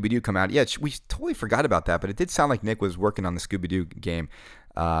have Scooby-Doo come out. Yeah, we totally forgot about that, but it did sound like Nick was working on the Scooby-Doo game.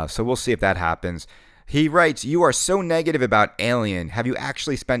 So we'll see if that happens. He writes, you are so negative about Alien. Have you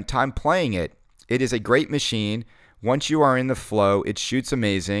actually spent time playing it? It is a great machine. Once you are in the flow, it shoots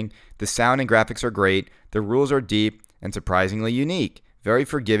amazing. The sound and graphics are great. The rules are deep and surprisingly unique. Very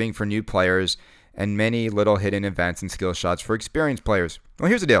forgiving for new players and many little hidden events and skill shots for experienced players. Well,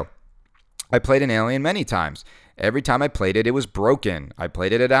 here's the deal. I played an Alien many times. Every time I played it, it was broken. I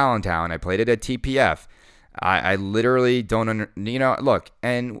played it at Allentown. I played it at TPF. I literally don't look,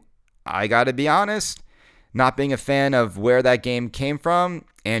 and I got to be honest, not being a fan of where that game came from,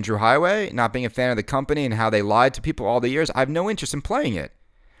 Andrew Highway, not being a fan of the company and how they lied to people all the years, I have no interest in playing it.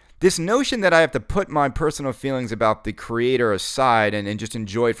 This notion that I have to put my personal feelings about the creator aside and just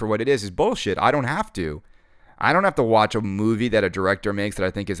enjoy it for what it is bullshit. I don't have to. I don't have to watch a movie that a director makes that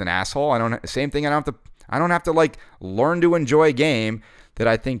I think is an asshole. I don't have to like learn to enjoy a game that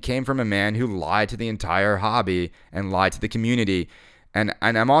I think came from a man who lied to the entire hobby and lied to the community. And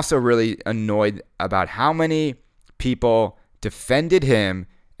I'm also really annoyed about how many people defended him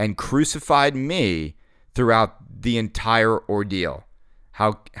and crucified me throughout the entire ordeal.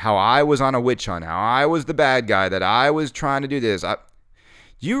 How I was on a witch hunt, how I was the bad guy, that I was trying to do this.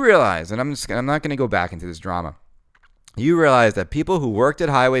 You realize, and I'm not going to go back into this drama. You realize that people who worked at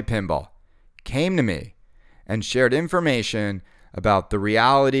Highway Pinball came to me and shared information about the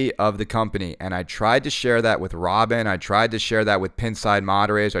reality of the company, and I tried to share that with Robin. I tried to share that with Pinside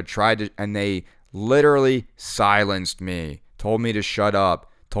moderators. And they literally silenced me, told me to shut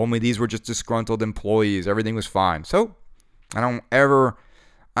up, told me these were just disgruntled employees. Everything was fine. So I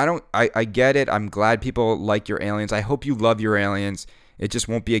get it. I'm glad people like your aliens. I hope you love your aliens. It just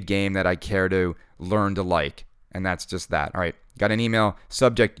won't be a game that I care to learn to like. And that's just that. All right. Got an email.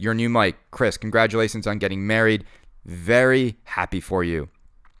 Subject, your new mic. Chris, congratulations on getting married. Very happy for you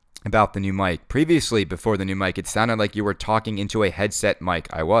about the new mic. Previously, before the new mic, it sounded like you were talking into a headset mic.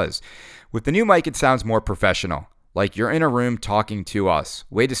 I was. With the new mic, it sounds more professional. Like you're in a room talking to us.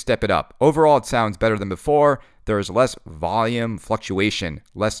 Way to step it up. Overall, it sounds better than before. There's less volume fluctuation,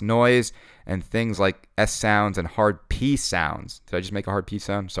 less noise, and things like S sounds and hard P sounds. Did I just make a hard P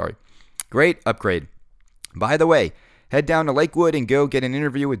sound? Sorry. Great upgrade. By the way, head down to Lakewood and go get an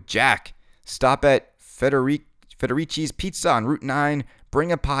interview with Jack. Stop at Federici's Pizza on Route 9.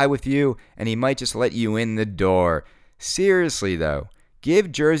 Bring a pie with you, and he might just let you in the door. Seriously, though,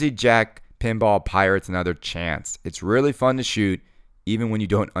 give Jersey Jack Pinball Pirates another chance. It's really fun to shoot, even when you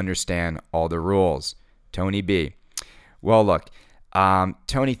don't understand all the rules. Tony B. Well, look,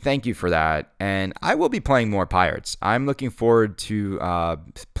 Tony, thank you for that. And I will be playing more Pirates. I'm looking forward to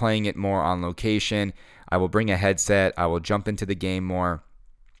playing it more on location. I will bring a headset. I will jump into the game more.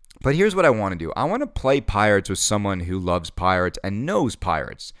 But here's what I want to do. I want to play Pirates with someone who loves Pirates and knows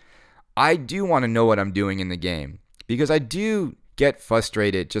Pirates. I do want to know what I'm doing in the game because I do get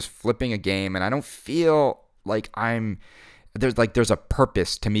frustrated just flipping a game and I don't feel like there's a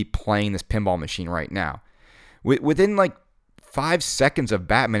purpose to me playing this pinball machine right now. Within like 5 seconds of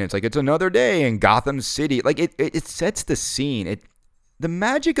Batman, it's like it's another day in Gotham City. Like it sets the scene. The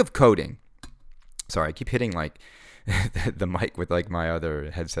magic of coding. Sorry, I keep hitting like the mic with like my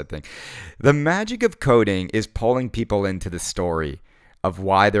other headset thing. The magic of coding is pulling people into the story of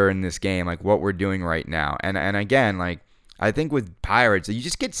why they're in this game, like what we're doing right now. And again, like I think with Pirates, you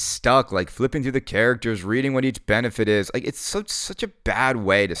just get stuck like flipping through the characters, reading what each benefit is. Like it's such a bad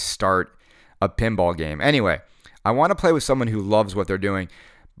way to start a pinball game. Anyway, I want to play with someone who loves what they're doing.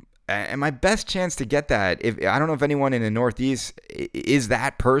 And my best chance to get that, I don't know if anyone in the Northeast is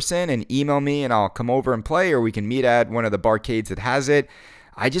that person, and email me and I'll come over and play, or we can meet at one of the barcades that has it.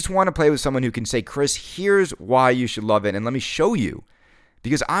 I just want to play with someone who can say, Chris, here's why you should love it, and let me show you.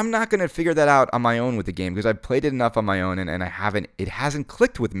 Because I'm not going to figure that out on my own with the game, because I've played it enough on my own, and it hasn't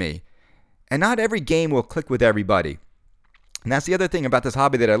clicked with me. And not every game will click with everybody. And that's the other thing about this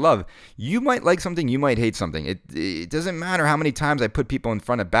hobby that I love. You might like something, you might hate something. It doesn't matter how many times I put people in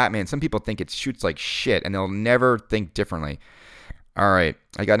front of Batman. Some people think it shoots like shit, and they'll never think differently. All right,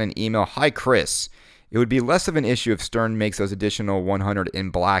 I got an email. Hi, Chris. It would be less of an issue if Stern makes those additional 100 in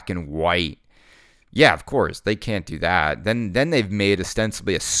black and white. Yeah, of course, they can't do that. Then they've made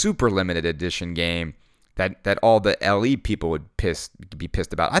ostensibly a super limited edition game that all the LE people would be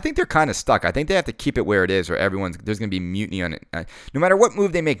pissed about. I think they're kind of stuck. I think they have to keep it where it is, or there's going to be mutiny on it. No matter what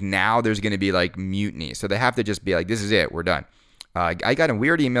move they make now, there's going to be like mutiny. So they have to just be like, this is it, we're done. I got a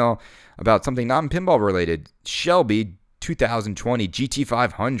weird email about something non-pinball related. Shelby 2020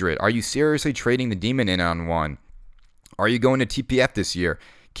 GT500. Are you seriously trading the Demon in on one? Are you going to TPF this year?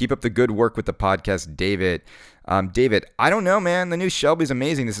 Keep up the good work with the podcast, David. David, I don't know, man. The new Shelby's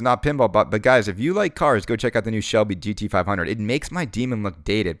amazing. This is not pinball, but guys, if you like cars, go check out the new Shelby GT500. It makes my Demon look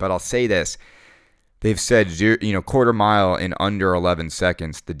dated, but I'll say this. They've said, quarter mile in under 11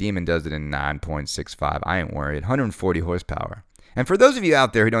 seconds. The Demon does it in 9.65. I ain't worried. 140 horsepower. And for those of you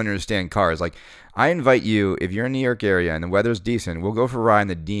out there who don't understand cars, like I invite you, if you're in the New York area and the weather's decent, we'll go for a ride in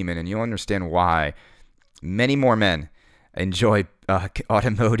the Demon, and you'll understand why many more men enjoy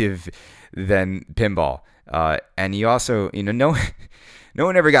automotive than pinball. And you also, no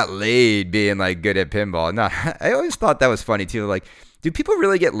one ever got laid being like good at pinball. No, I always thought that was funny too. Like, do people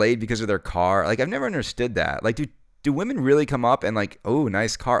really get laid because of their car? Like, I've never understood that. Like, do women really come up and like, oh,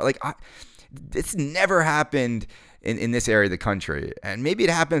 nice car? Like, it's never happened in this area of the country. And maybe it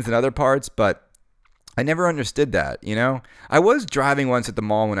happens in other parts, but I never understood that, I was driving once at the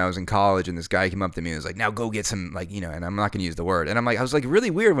mall when I was in college, and this guy came up to me and was like, now go get some, like, and I'm not going to use the word. And I was like,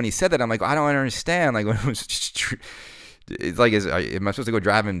 really weird when he said that. I'm like, I don't understand. Like, when it was just, it's like, am I supposed to go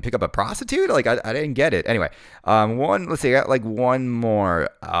drive and pick up a prostitute? Like, I didn't get it. Anyway, let's see, I got like one more.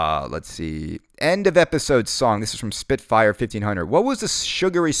 Let's see. End of episode song. This is from Spitfire 1500. What was the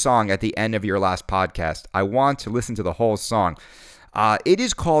sugary song at the end of your last podcast? I want to listen to the whole song. It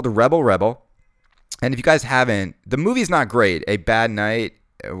is called Rebel Rebel. And if you guys haven't, the movie's not great. A Bad Night,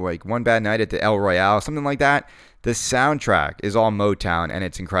 like One Bad Night at the El Royale, something like that. The soundtrack is all Motown, and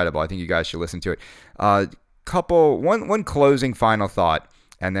it's incredible. I think you guys should listen to it. One closing final thought,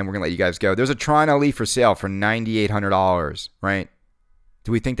 and then we're gonna let you guys go. There's a Tron LE for sale for $9,800, right?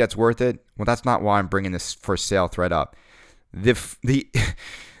 Do we think that's worth it? Well, that's not why I'm bringing this for sale thread up. The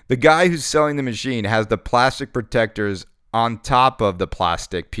guy who's selling the machine has the plastic protectors on top of the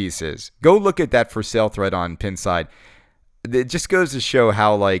plastic pieces. Go look at that for sale thread on Pinside. It just goes to show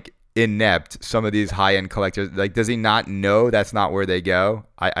how like inept some of these high-end collectors. Like, does he not know that's not where they go?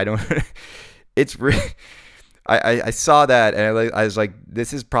 I don't. It's really. I saw that and I was like,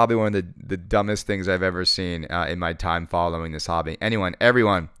 this is probably one of the dumbest things I've ever seen in my time following this hobby.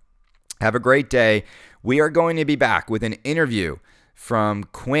 Everyone, have a great day. We are going to be back with an interview from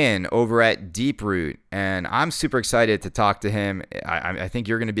Quinn over at Deeproot, and I'm super excited to talk to him. I think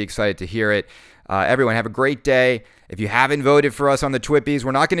you're going to be excited to hear it. Everyone, have a great day. If you haven't voted for us on the Twippies,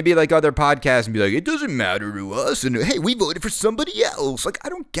 we're not going to be like other podcasts and be like, it doesn't matter to us, and hey, we voted for somebody else. Like, I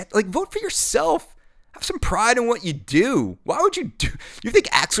don't get, like, vote for yourself. Have some pride in what you do. Why would you do? You think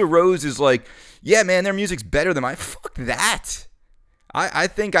Axl Rose is like, yeah, man, their music's better than mine? Fuck that. I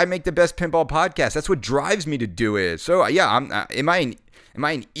think I make the best pinball podcast. That's what drives me to do it. So yeah, am I an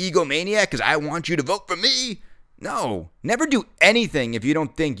egomaniac because I want you to vote for me? No, never do anything if you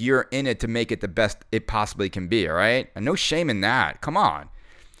don't think you're in it to make it the best it possibly can be. All right, and no shame in that. Come on.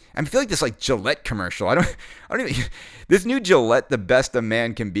 I feel like this like Gillette commercial. I don't even, this new Gillette, the best a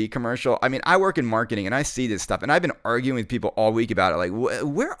man can be commercial. I mean, I work in marketing and I see this stuff, and I've been arguing with people all week about it. Like,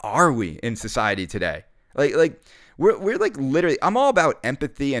 where are we in society today? Like. We're like literally, I'm all about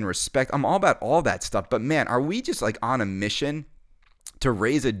empathy and respect. I'm all about all that stuff. But man, are we just like on a mission to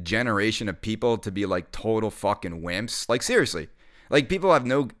raise a generation of people to be like total fucking wimps? Like, seriously. Like, people have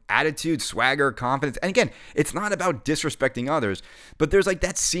no attitude, swagger, confidence. And again, it's not about disrespecting others. But there's like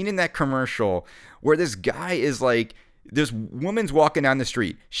that scene in that commercial where this guy is like, this woman's walking down the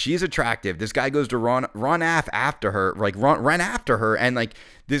street. She's attractive. This guy goes to run after her, like run after her, and like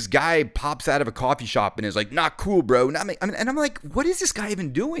this guy pops out of a coffee shop and is like, "Not cool, bro." And I'm like, what is this guy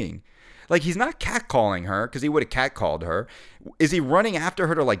even doing? Like, he's not catcalling her because he would have catcalled her. Is he running after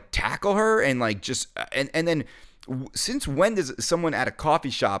her to like tackle her and like just and then? Since when does someone at a coffee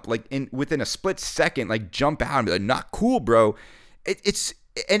shop like within a split second like jump out and be like, "Not cool, bro"? It's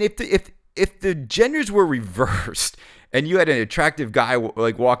and if the genders were reversed and you had an attractive guy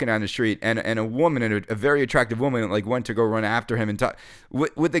like walking down the street and a woman and a very attractive woman like went to go run after him and talk,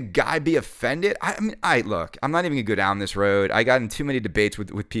 would the guy be offended? I mean, look, I'm not even gonna go down this road. I got in too many debates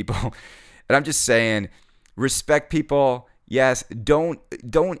with people, and I'm just saying, respect people. Yes, don't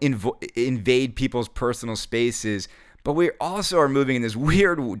invade people's personal spaces, but we also are moving in this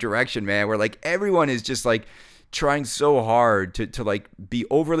weird direction, man, where like everyone is just like trying so hard to like be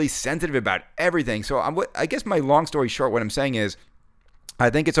overly sensitive about everything. So I guess my long story short, what I'm saying is, I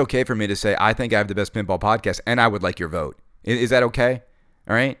think it's okay for me to say I think I have the best pinball podcast, and I would like your vote. Is that okay?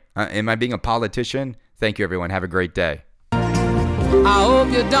 All right. Am I being a politician? Thank you, everyone. Have a great day. I hope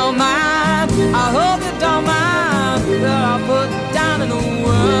you don't mind. I hope you don't mind that I put down in the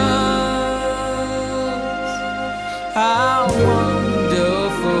words.